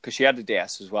 because she had a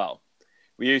DS as well,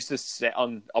 we used to sit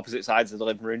on opposite sides of the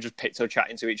living room, just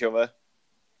picto-chatting to each other.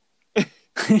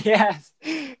 Yes.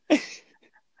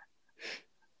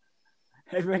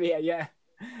 Everybody, yeah.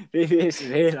 We used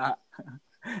to do that.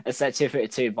 Especially if it were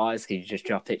two boys, because you just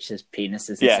draw pictures,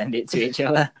 penises, and send it to each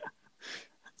other.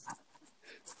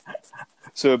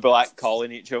 So we'd be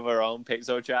calling each other on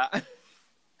Pixel Chat.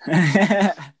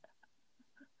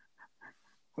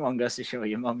 One goes to show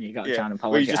your mum you got to try and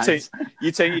apologise. Well,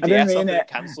 you turn your DS off and it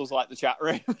cancels the chat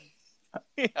room.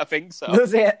 I think so.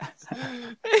 Does it?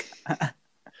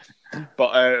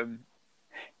 But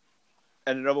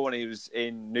and another one, he was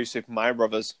in New Super Mario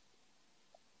Brothers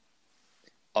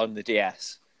on the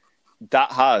DS.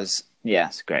 That has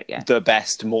it's great game. The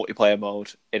best multiplayer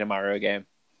mode in a Mario game.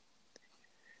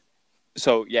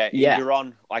 So you're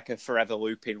on a forever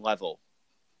looping level.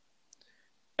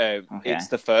 It's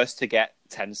the first to get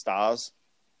 10 stars,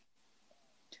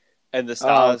 and the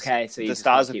stars so the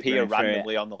stars appear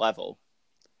randomly on the level,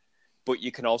 but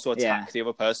you can also attack the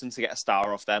other person to get a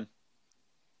star off them.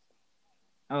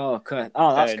 Oh, cool.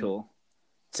 Oh, that's cool.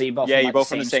 So you're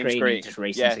both on the same screen. Just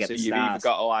racing to get the stars. You've either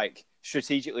got to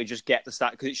strategically just get the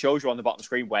star, because it shows you on the bottom of the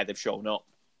screen where they've shown up.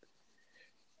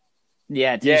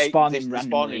 Yeah, they spawn in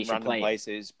random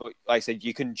places. But like I said,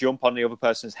 you can jump on the other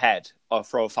person's head or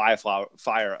throw a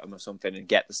fire at them or something and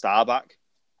get the star back.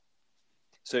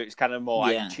 So it's kind of more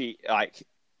cheat,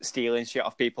 stealing shit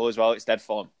off people as well. It's dead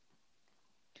fun.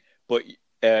 But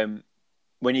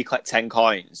when you collect 10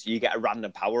 coins, you get a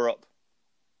random power up.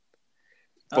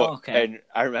 But, and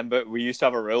I remember we used to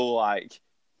have a rule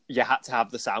you had to have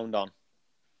the sound on.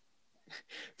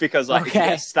 because like if you Okay.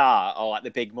 get a star or like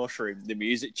the big mushroom, the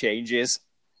music changes.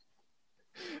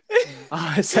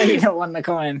 Oh, so you don't want to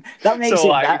come in. That makes So,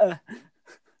 it like, better.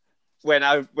 When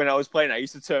I was playing, I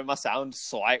used to turn my sound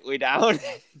slightly down,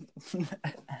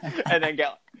 and then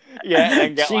get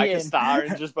like a Cheating. star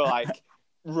and just be like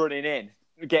running in,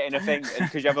 getting a thing, and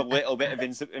because you have a little bit of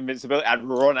invincibility, I'd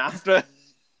run after.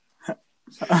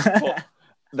 But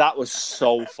that was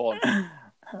so fun,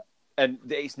 and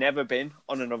it's never been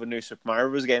on another new Super Mario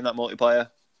Bros. Game, that multiplayer.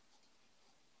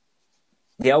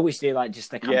 They always do like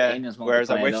just the campaign as well. Whereas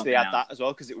I wish they had that as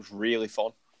well because it was really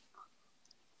fun.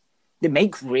 They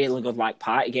make really good like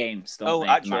party games, don't they?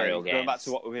 Actually, Mario going games. back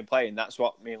to what we've been playing, that's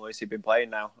what me and Lucy have been playing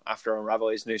now after Unravel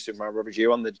is new Super Mario Bros.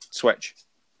 U on the Switch.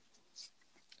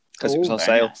 Because it was on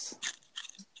sale. Nice.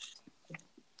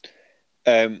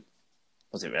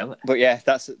 Was it really? But yeah,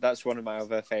 that's one of my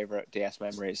other favourite DS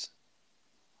memories.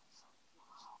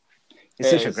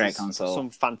 It's such a great console. Some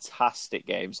fantastic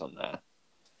games on there.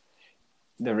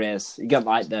 There is. You got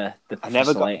like the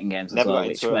Professor Layton games as well,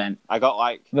 which went... I got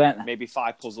like maybe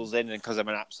 5 puzzles in, and because I'm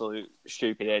an absolute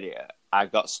stupid idiot, I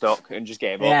got stuck and just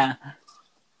gave up.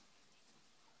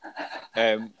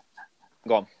 Yeah.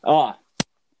 Go on. Oh,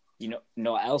 you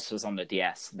know what else was on the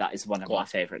DS? That is one of my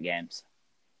favourite games.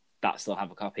 That I still have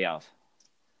a copy of.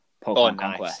 Pokemon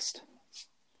Conquest.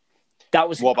 That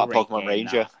was what about Pokemon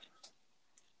Ranger?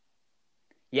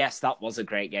 Yes, that was a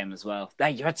great game as well.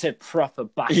 You had to proper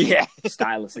bash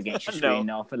stylus against your screen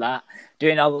now for that.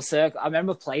 Doing all the circle. I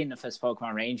remember playing the first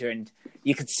Pokemon Ranger, and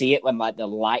you could see it when like the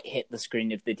light hit the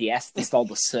screen of the DS. Just all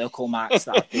the circle marks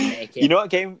that I've been making. You know what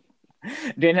game?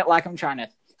 Doing it like I'm trying to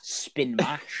spin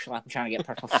mash, like I'm trying to get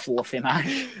proper fluffy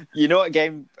mash. You know what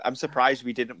game? I'm surprised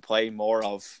we didn't play more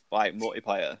of like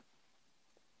multiplayer.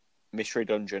 Mystery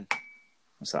Dungeon.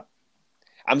 What's that?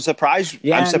 I'm surprised.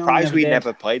 I'm surprised we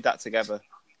never played that together.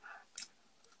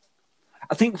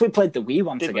 I think we played the Wii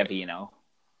one together, you know.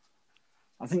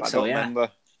 I think so, yeah. I don't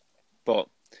remember. But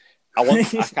I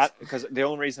can't, because the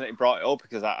only reason that it brought it up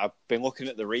because I've been looking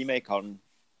at the remake on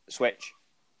Switch,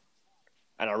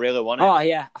 and I really want it. Oh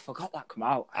yeah, I forgot that came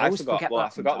out. I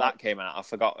forgot that came out. I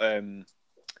forgot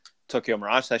Tokyo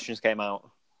Mirage Sessions came out.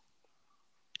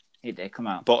 It did come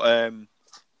out. But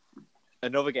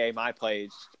another game I played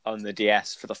on the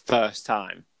DS for the first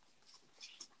time,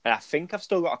 and I think I've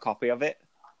still got a copy of it,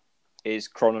 is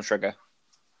Chrono Trigger.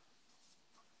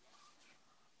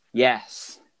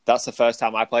 Yes. That's the first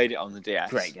time I played it on the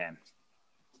DS. Great game.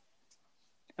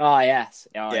 Oh, yes.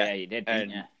 Oh, yeah, you did,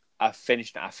 didn't you? I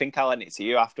finished it. I think I lent it to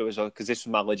you afterwards because this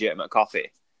was my legitimate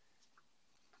copy.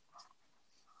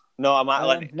 No, I might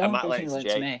lent it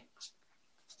to me.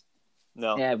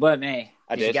 No. Yeah, it weren't me.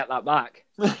 Did you get that back?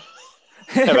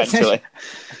 Eventually.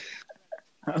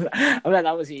 I bet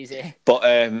that was easy.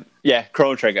 But, yeah,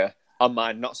 Chrono Trigger on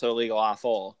my not-so-legal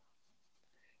R4.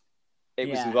 It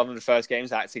was one of the first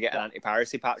games I had to get an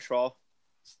anti-piracy patch for.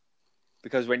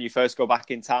 Because when you first go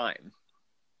back in time...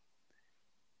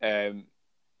 when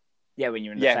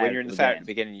you're in the fair at the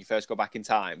beginning, you first go back in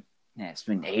time. Yeah, it's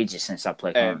been ages since I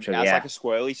played Chrono Trigger. It's like a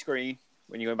swirly screen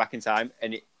when you're going back in time,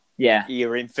 and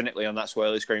you're infinitely on that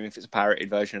swirly screen if it's a pirated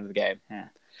version of the game. Yeah.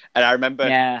 And I remember,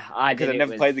 because I'd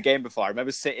never played the game before, I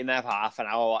remember sitting there for half an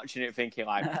hour watching it thinking,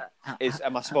 like,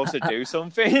 am I supposed to do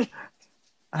something?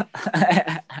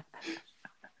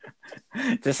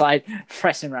 Just like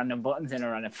pressing random buttons in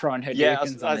or throwing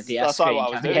Hadoukens on the DS screen.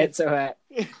 Trying to get to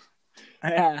it.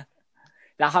 Yeah.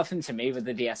 That happened to me with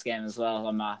the DS game as well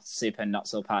on my Super Not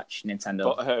So Patch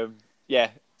Nintendo. But,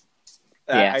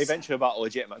 I eventually bought a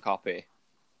legitimate copy.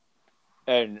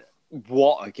 And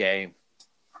what a game.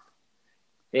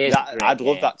 I'd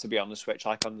love that to be on the Switch,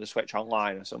 like on the Switch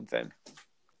Online or something.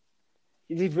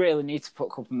 You really need to put a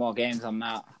couple more games on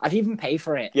that. I'd even pay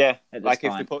for it. Yeah, like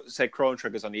if they put, say, Chrono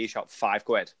Triggers on the eShop,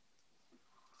 £5.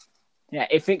 Yeah,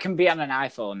 if it can be on an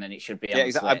iPhone, then it should be on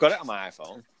the Switch. I've got it on my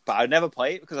iPhone, but I'd never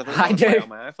play it because I don't want to play it on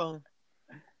my iPhone.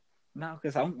 No,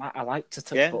 because I like to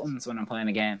touch buttons when I'm playing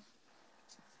a game.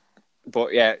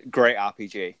 But yeah, great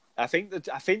RPG. I think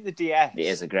the DS. It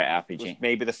is a great RPG. Was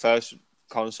maybe the first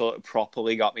console that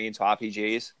properly got me into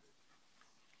RPGs.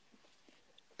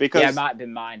 Because it might have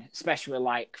been mine, especially with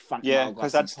like Phantom Hourglass.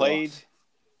 Because I'd played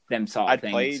them sort of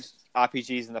things. I'd played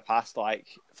RPGs in the past, like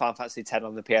Final Fantasy X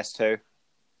on the PS2,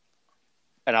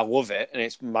 and I love it, and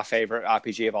it's my favorite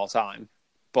RPG of all time.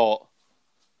 But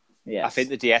I think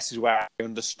the DS is where I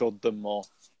understood them more.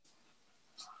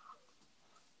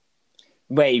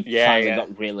 Where you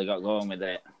finally got going with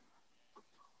it.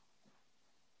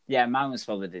 Yeah, mine was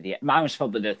probably the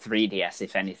 3DS,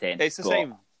 if anything. It's the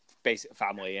same basic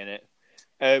family in it.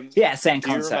 Yeah, same Do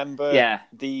you concept. remember Yeah.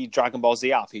 the Dragon Ball Z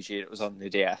RPG that was on the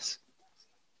DS?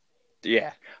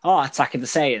 Yeah. Oh, Attack of the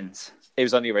Saiyans. It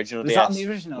was on the original Was DS. that on the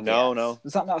original No, DS? no.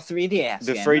 Was that not a 3DS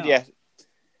The game? 3DS. No.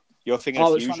 You're thinking Oh,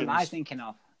 of which one am I Fusions. thinking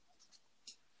of?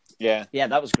 Yeah. Yeah,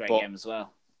 that was a great But- game as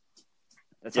well.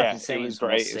 Attack Yeah, of the it Saiyans was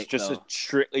great. It was sick, just though. a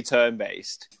strictly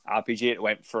turn-based RPG. It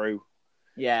went through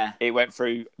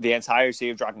the entirety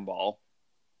of Dragon Ball,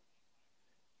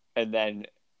 and then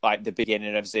like the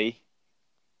beginning of Z.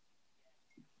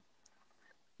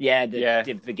 Yeah,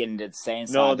 the beginning of the Saiyan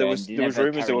No, saga, there was and rumors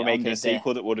never they were carried making on, a did they?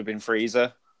 sequel that would have been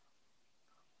Frieza,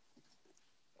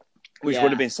 which Yeah.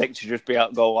 would have been sick to just be able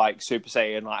to go like Super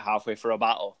Saiyan like halfway through a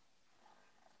battle.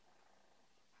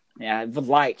 Yeah, I would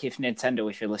like, if Nintendo,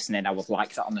 if you're listening, I would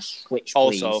like that on the Switch,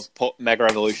 please. Also, put Mega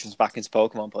Evolutions back into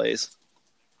Pokemon, please.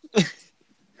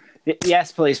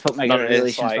 Yes, please put Mega None of this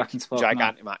Evolutions like back into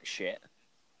Pokemon. Gigantamax shit.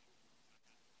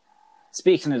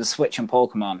 Speaking of the Switch and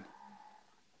Pokemon,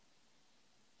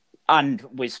 and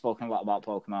we've spoken a lot about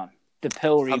Pokemon, the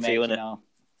Pearl remake, feeling you it. know.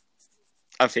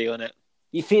 I'm feeling it.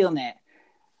 You feeling it?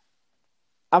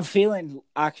 I'm feeling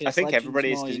Arceus I think Legends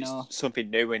everybody is more, because you know. it's something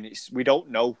new and we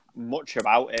don't know much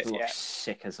about it It looks yet.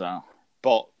 sick as well.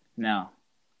 But No.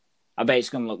 I bet it's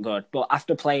going to look good. But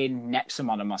after playing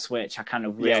Nexomon on my Switch, I kind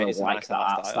of really it's a like nice that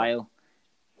art style.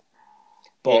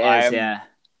 But It I is, am yeah.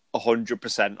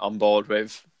 100% on board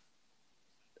with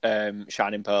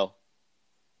Shining Pearl.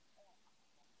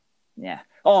 Yeah.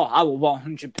 Oh, I will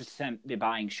 100% be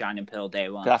buying Shining Pearl day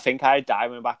one. 'Cause I think I had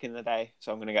Diamond back in the day,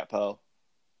 so I'm going to get Pearl.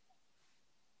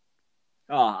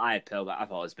 Oh, I had Pearl, but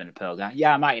I've always been a Pearl guy.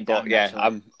 Yeah, I might get But Diamond, yeah, actually.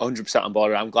 I'm 100% on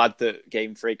board. I'm glad that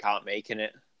Game Freak aren't making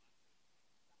it.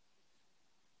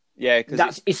 Yeah,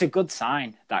 because It's a good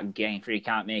sign that Game Freak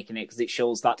aren't making it, because it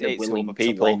shows that they're it's willing other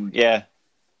people. to lend. Yeah,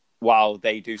 while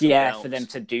they do something else. For them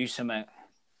to do something.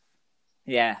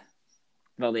 Yeah.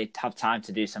 Well, they have time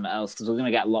to do something else, because we're going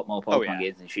to get a lot more Pokemon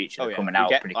games in the future. They're coming We out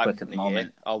get pretty like quick at the moment.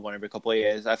 Year, or one every couple of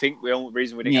years. I think the only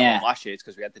reason we didn't get one last year is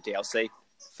because we had the DLC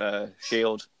for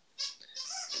Shield.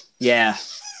 Yeah.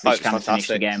 Oh, Which it's kind of finished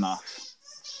the fantastic. game off.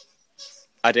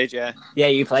 I did, yeah. Yeah,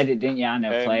 you played it, didn't you? I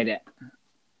never played it.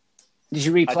 Did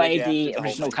you replay yeah, the did the whole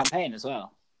original thing. campaign as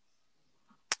well?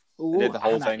 Ooh, I did the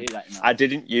whole might thing. do that, you know. I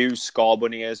didn't use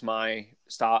Scorbunny as my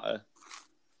starter.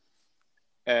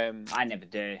 I never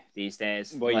do these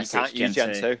days. Well, you unless can't it's use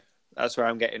Gen 2. That's where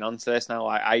I'm getting onto this now.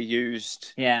 I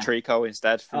used Trico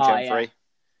instead from Gen 3.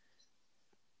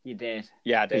 You did.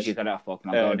 Yeah, I did. Because you got it off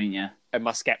Pokemon Go, didn't you? And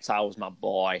my Sceptile was my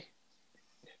boy.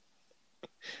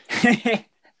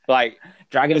 Like,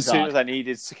 Dragon as soon Zord. as I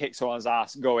needed to kick someone's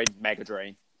ass, go in Mega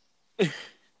Drain.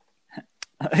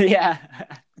 Yeah.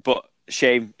 But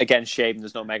shame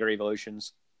there's no Mega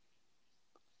Evolutions.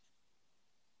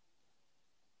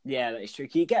 Yeah, that is true.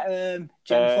 Can you get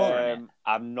Gen 4 in it?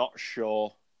 I'm not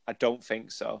sure. I don't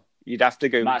think so. You'd have to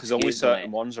Google Might because only Google certain it.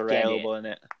 ones are Get available in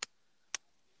it.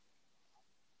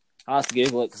 I'll have to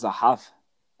Google it because I have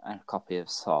a copy of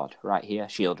Sword right here,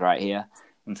 Shield right here.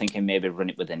 I'm thinking maybe run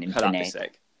it with an That'd be Infinite.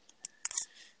 sick.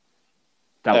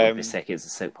 That would be sick. It's a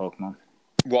sick Pokemon.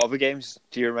 What other games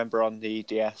do you remember on the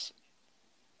DS?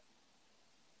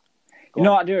 You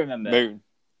know what I do remember?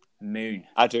 Moon.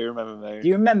 I do remember Moon. Do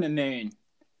you remember Moon?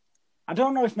 I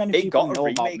don't know if many It people got a know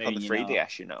about remake Moon, on the you know.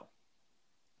 3DS, you know.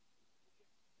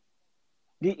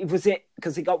 Was it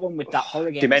because it got one with that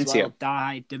horror game as well?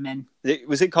 Dementium.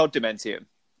 Was it called Dementium?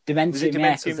 Dementium, Was it yeah,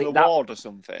 Dementium 'cause the Ward or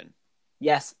something?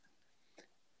 Yes.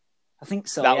 I think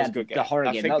so, That yeah. was a good game. The horror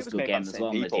I game, think that it was a was good made by game the as same well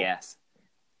on the people. DS.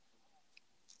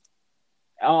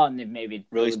 Oh, and they've maybe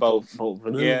Release both.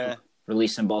 Yeah.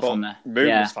 Release them both But on there. Moon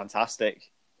Yeah. was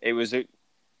fantastic. It was a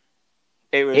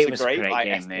It great, was a great like,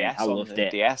 game, man. FPS I on loved the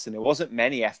it. DS, and there wasn't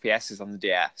many FPSs on the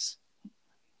DS.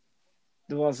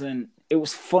 There wasn't. It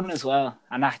was fun as well,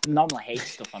 and I normally hate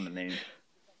stuff on the Moon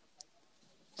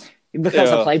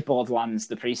because I played Borderlands,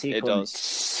 the pre-sequel. It does. It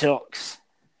sucks.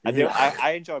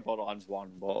 I enjoy Borderlands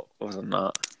 1, but other than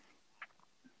that.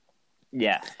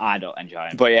 Yeah, I don't enjoy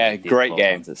it. But yeah, great game.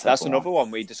 Borderlands, except That's for another one.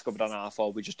 one we discovered on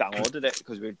R4. We just downloaded it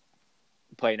because we were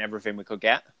playing everything we could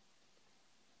get.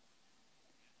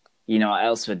 You know what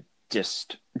else we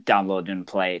just downloaded and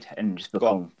played and just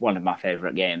become one of my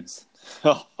favourite games?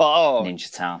 Oh,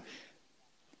 Ninja Town.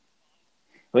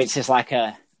 Which is like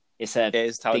a... It's a it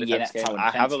is Tower big Defense unit game. Tower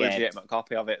I have a Defense game. legitimate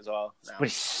copy of it as well. Now.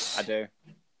 I do.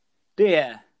 Do you?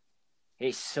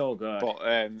 It's so good.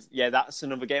 But yeah, that's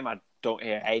another game I don't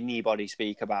hear anybody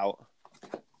speak about.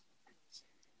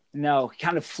 No, it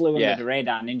kind of flew under the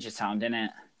radar, Ninja Town, didn't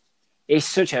it?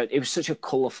 It was such a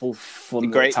colourful, fun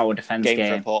Great tower defense game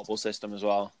game. for a portable system as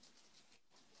well.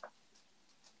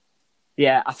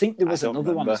 Yeah, I think there was I don't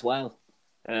another one remember. as well.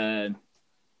 No,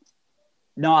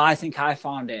 I think I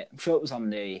found it. I'm sure it was on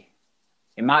the.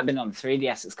 It might have been on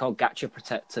 3DS. It's called Gacha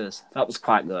Protectors. That was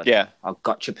quite good. Yeah. Or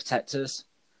Gotcha Protectors.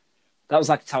 That was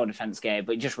like a tower defense game,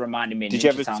 but it just reminded me of Did you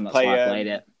Ninja ever Town. That's play why I played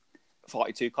it.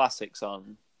 42 Classics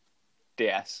on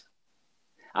DS?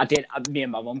 I did. Me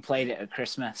and my mum played it at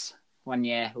Christmas one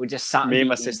year. We just sat. Me and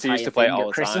my sister used to play it all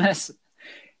the Christmas. time.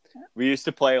 We used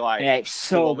to play like it's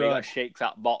so good. We got shake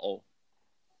that bottle.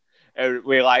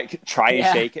 We like try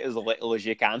and shake it as little as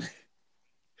you can.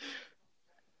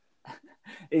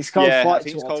 It's called I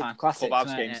think it's called Classics,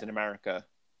 Clubhouse Games in America,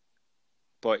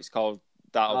 but it's called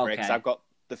that over here because I've got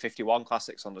the 51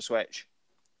 Classics on the Switch.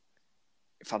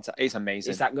 Fantastic! It's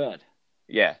amazing. Is that good?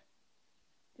 Yeah.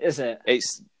 Is it?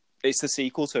 It's the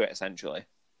sequel to it essentially.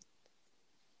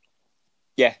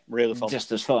 Yeah, really fun.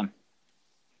 Just as fun.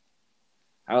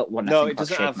 No, it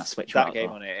doesn't have my Switch that game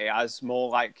on it. It has more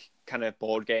like kind of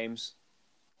board games,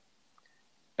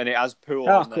 and it has pool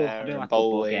on there and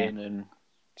bowling and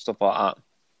stuff like that.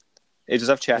 It does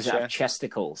have chess. Does it have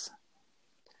chesticles?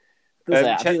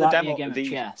 Check the demo.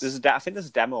 I think there's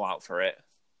a demo out for it.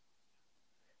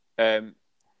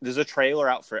 There's a trailer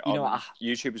out for it on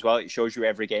YouTube as well. It shows you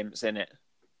every game that's in it.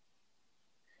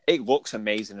 It looks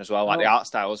amazing as well. Like the art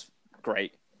style is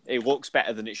great. It looks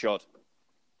better than it should.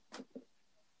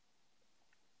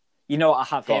 You know what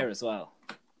I have here as well?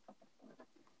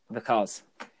 Because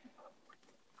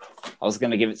I was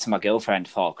going to give it to my girlfriend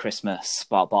for Christmas,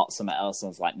 but I bought something else and I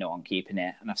was like, no, I'm keeping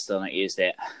it. And I've still not used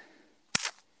it.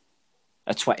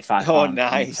 A £25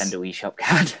 Nintendo eShop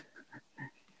card.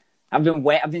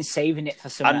 I've been saving it for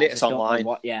something. And it's online.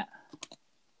 What yet?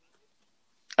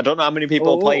 I don't know how many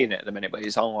people are playing it at the minute, but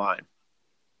it's online.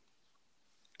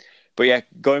 But yeah,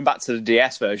 going back to the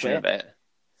DS version of it,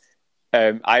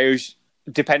 I always,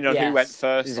 depending on who went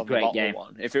first on the bottle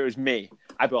one, if it was me,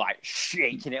 I'd be like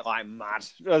shaking it like mad.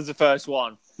 That was the first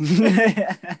one.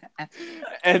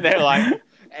 And then like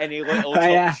any little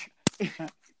touch.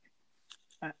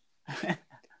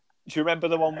 Do you remember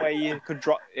the one where you could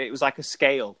drop? It was like a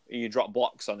scale, and you drop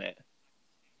blocks on it.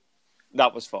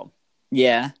 That was fun.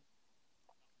 Yeah.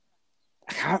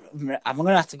 I can't remember. I'm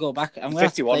gonna have to go back. I'm gonna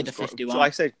have to play the 51. So like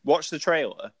I said, watch the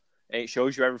trailer, and it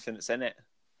shows you everything that's in it.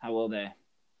 I will do.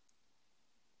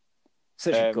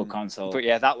 Such a cool console. But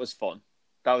yeah, that was fun.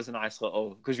 That was a nice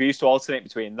little because we used to alternate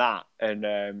between that and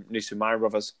New Super Mario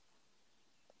Brothers.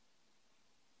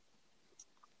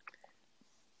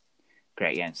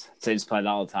 Great games. So just play that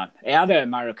all the time. It had a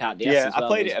Mario Kart DS as well. I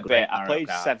played it a bit. I played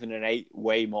 7 and 8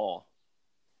 way more.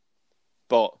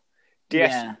 But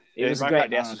DS, it was Mario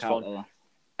great. Kart DS was fun.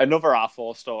 Another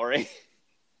R4 story.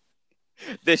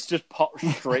 This just popped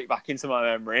straight back into my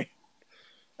memory.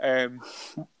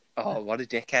 What a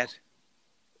dickhead.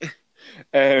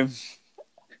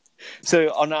 So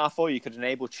on R4 you could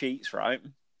enable cheats, right?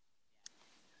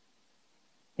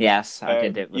 Yes, I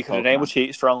did it. You could enable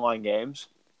cheats for online games.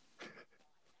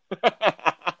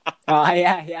 Yeah.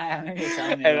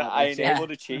 I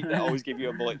enabled a cheat that always give you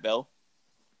a bullet bill.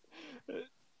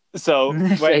 So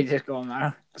just go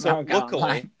on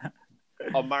luckily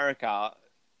on Mario Kart,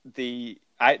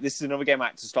 this is another game I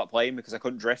had to stop playing because I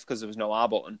couldn't drift because there was no R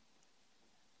button.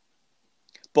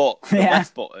 But the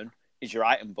left button is your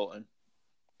item button,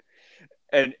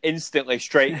 and instantly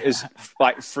straight as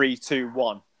like 3, 2,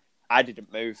 1, I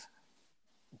didn't move.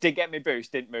 Didn't get me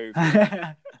boost, didn't move.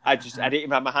 I didn't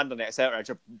even have my hand on it, etc. I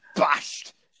just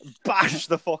bashed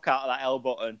the fuck out of that L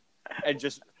button, and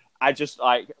I just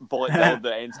like bullet billed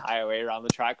the entire way around the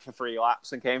track for 3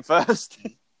 laps and came first.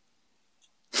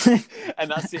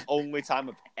 And that's the only time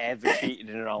I've ever cheated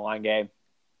in an online game.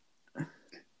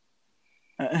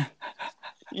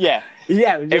 Yeah,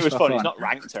 it was fun. It's not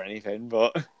ranked or anything,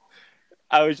 but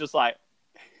I was just like,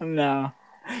 no.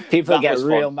 People get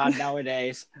real mad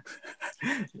nowadays.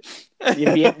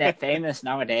 You'd be internet famous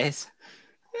nowadays.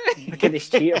 Look at this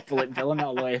cheater bullet billing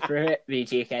all the way through it.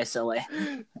 VGK silly.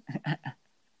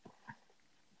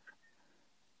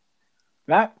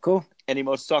 Right, cool. Any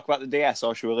more to talk about the DS,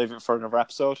 or should we leave it for another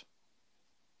episode?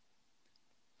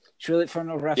 Should we leave it for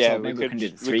another episode? Yeah, Maybe we can do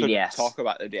the 3DS. We could talk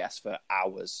about the DS for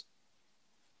hours.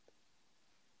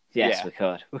 Yes, we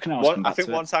could. We can always come back I think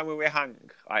to one time when we hang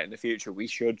in the future, we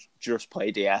should just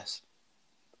play DS.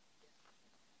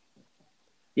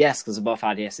 Yes, because we both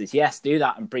have DSs. Yes, do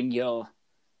that and bring your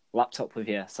laptop with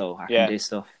you so I can do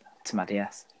stuff to my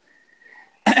DS.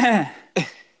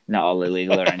 Not all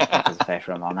illegal or anything because I pay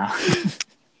for them all now.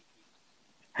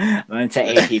 I'm going to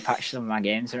take AP patch some of my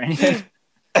games or anything.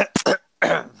 But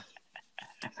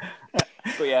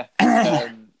yeah,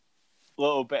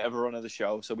 little bit of a run of the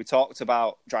show. So we talked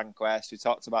about Dragon Quest, we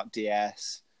talked about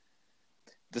DS,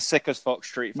 the sick as fuck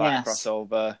Street Fighter Yes.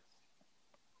 crossover.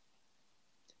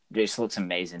 It just looks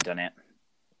amazing, doesn't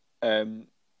it?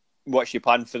 What's your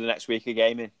plan for the next week of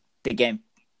gaming? The game.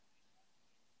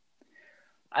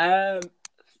 Well,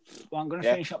 I'm going to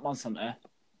Yeah. finish up Monster Hunter.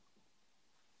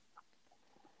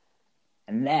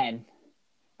 And then,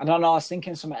 I don't know, I was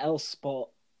thinking something else, but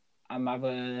I'm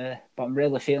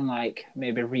really feeling like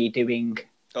maybe redoing.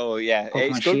 Oh yeah, Pokemon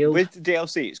it's good Shield. with the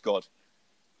DLC. It's good.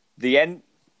 The end.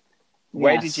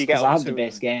 Where Yes, did you get 'cause up I have to the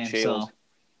base in game, Shield? so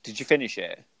Did you finish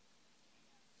it?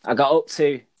 I got up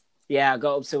to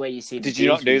where you see the Did you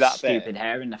not dudes do with that bit? stupid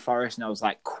hair in the forest, and I was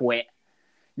like, quit.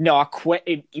 No, I quit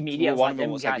immediately. Well, I was one like, of them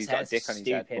them looks like guys' he's got a heads dick on his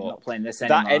head, stupid, but not playing this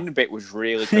anymore. That end bit was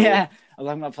really cool. Yeah, I was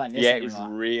like, I'm not playing this Yeah, it was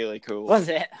anymore. really cool. Was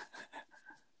it?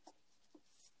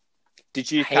 Did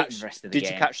you I hate catch? the rest of the Did you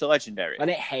game. catch the legendary? I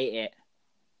didn't hate it.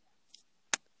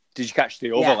 Did you catch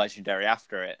the other Yeah. legendary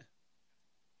after it?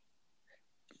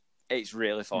 It's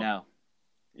really fun. No.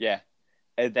 Yeah,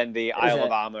 and then the Isle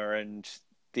of Armor and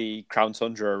the Crown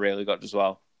Tundra are really good as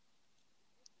well.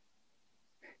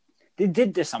 They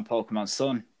did this on Pokemon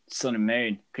Sun and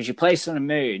Moon. Because you play Sun and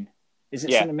Moon. Is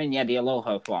it Yeah. Sun and Moon? Yeah, the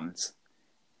Aloha ones.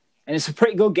 And it's a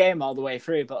pretty good game all the way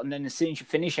through, but then as soon as you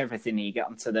finish everything and you get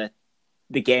onto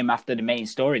the game after the main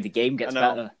story, the game gets I know.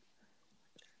 better.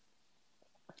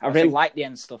 I really like the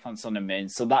end stuff on Sun and Moon,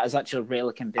 so that has actually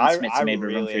really convinced me to maybe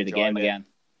run through the game again.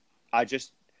 I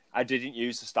didn't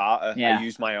use the starter. Yeah. I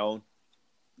used my own.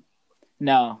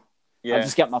 No. Yeah. I'll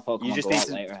just get my Pokemon You just Go need out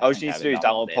to. later. All you need to do is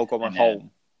download Pokemon and,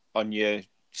 Home on your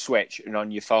Switch and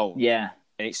on your phone. Yeah.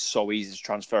 And it's so easy to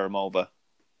transfer them over.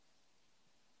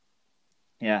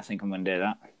 Yeah, I think I'm going to do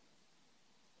that.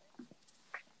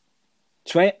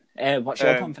 Sweet. What's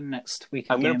your plan for the next week?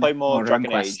 I'm going to play more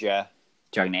Dragon Age, yeah.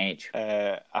 Dragon Age.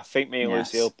 I think me and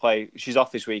Yes. Lucy will play. She's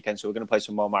off this weekend, so we're going to play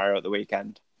some more Mario at the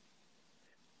weekend.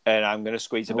 And I'm going to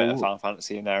squeeze a bit of Ooh. Final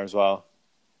Fantasy in there as well.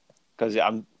 Because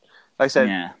like I said,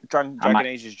 Yeah. Dragon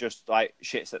Age is just like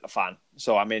shits at the fan.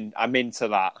 So I'm into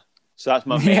that. So that's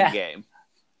my main Yeah. game.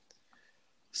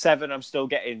 7, I'm still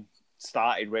getting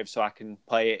started with, so I can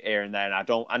play it here and then.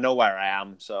 I know where I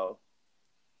am, so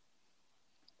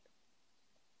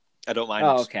I don't mind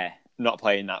Oh, okay. not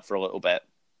playing that for a little bit.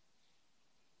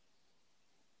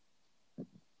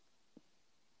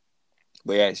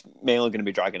 But yeah, it's mainly going to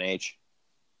be Dragon Age.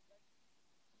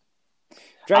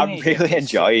 Dragon I'm Age really is a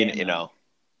enjoying game, it, you though. know.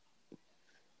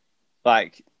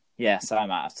 Like, Yeah, so I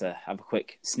might have to have a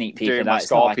quick sneak peek Doing at my that.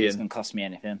 It's not like Scorpion. it's going to cost me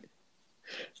anything.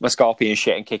 my Scorpion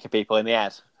shit and kicking people in the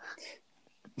head.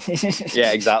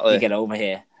 Yeah, exactly. You get over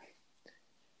here.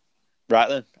 Right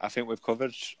then, I think we've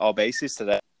covered all bases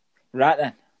today. Right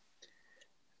then.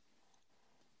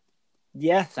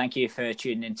 Yeah, thank you for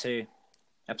tuning into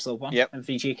episode 1 Yep. of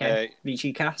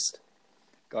VG Cast.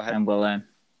 Go ahead. And we'll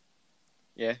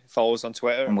Yeah, follow us on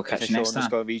Twitter. And we'll catch you next time.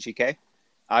 _VGK.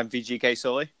 I'm VGK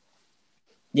Sully.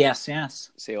 yes.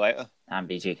 See you later. I'm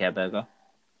VGK Burgo.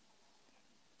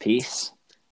 Peace.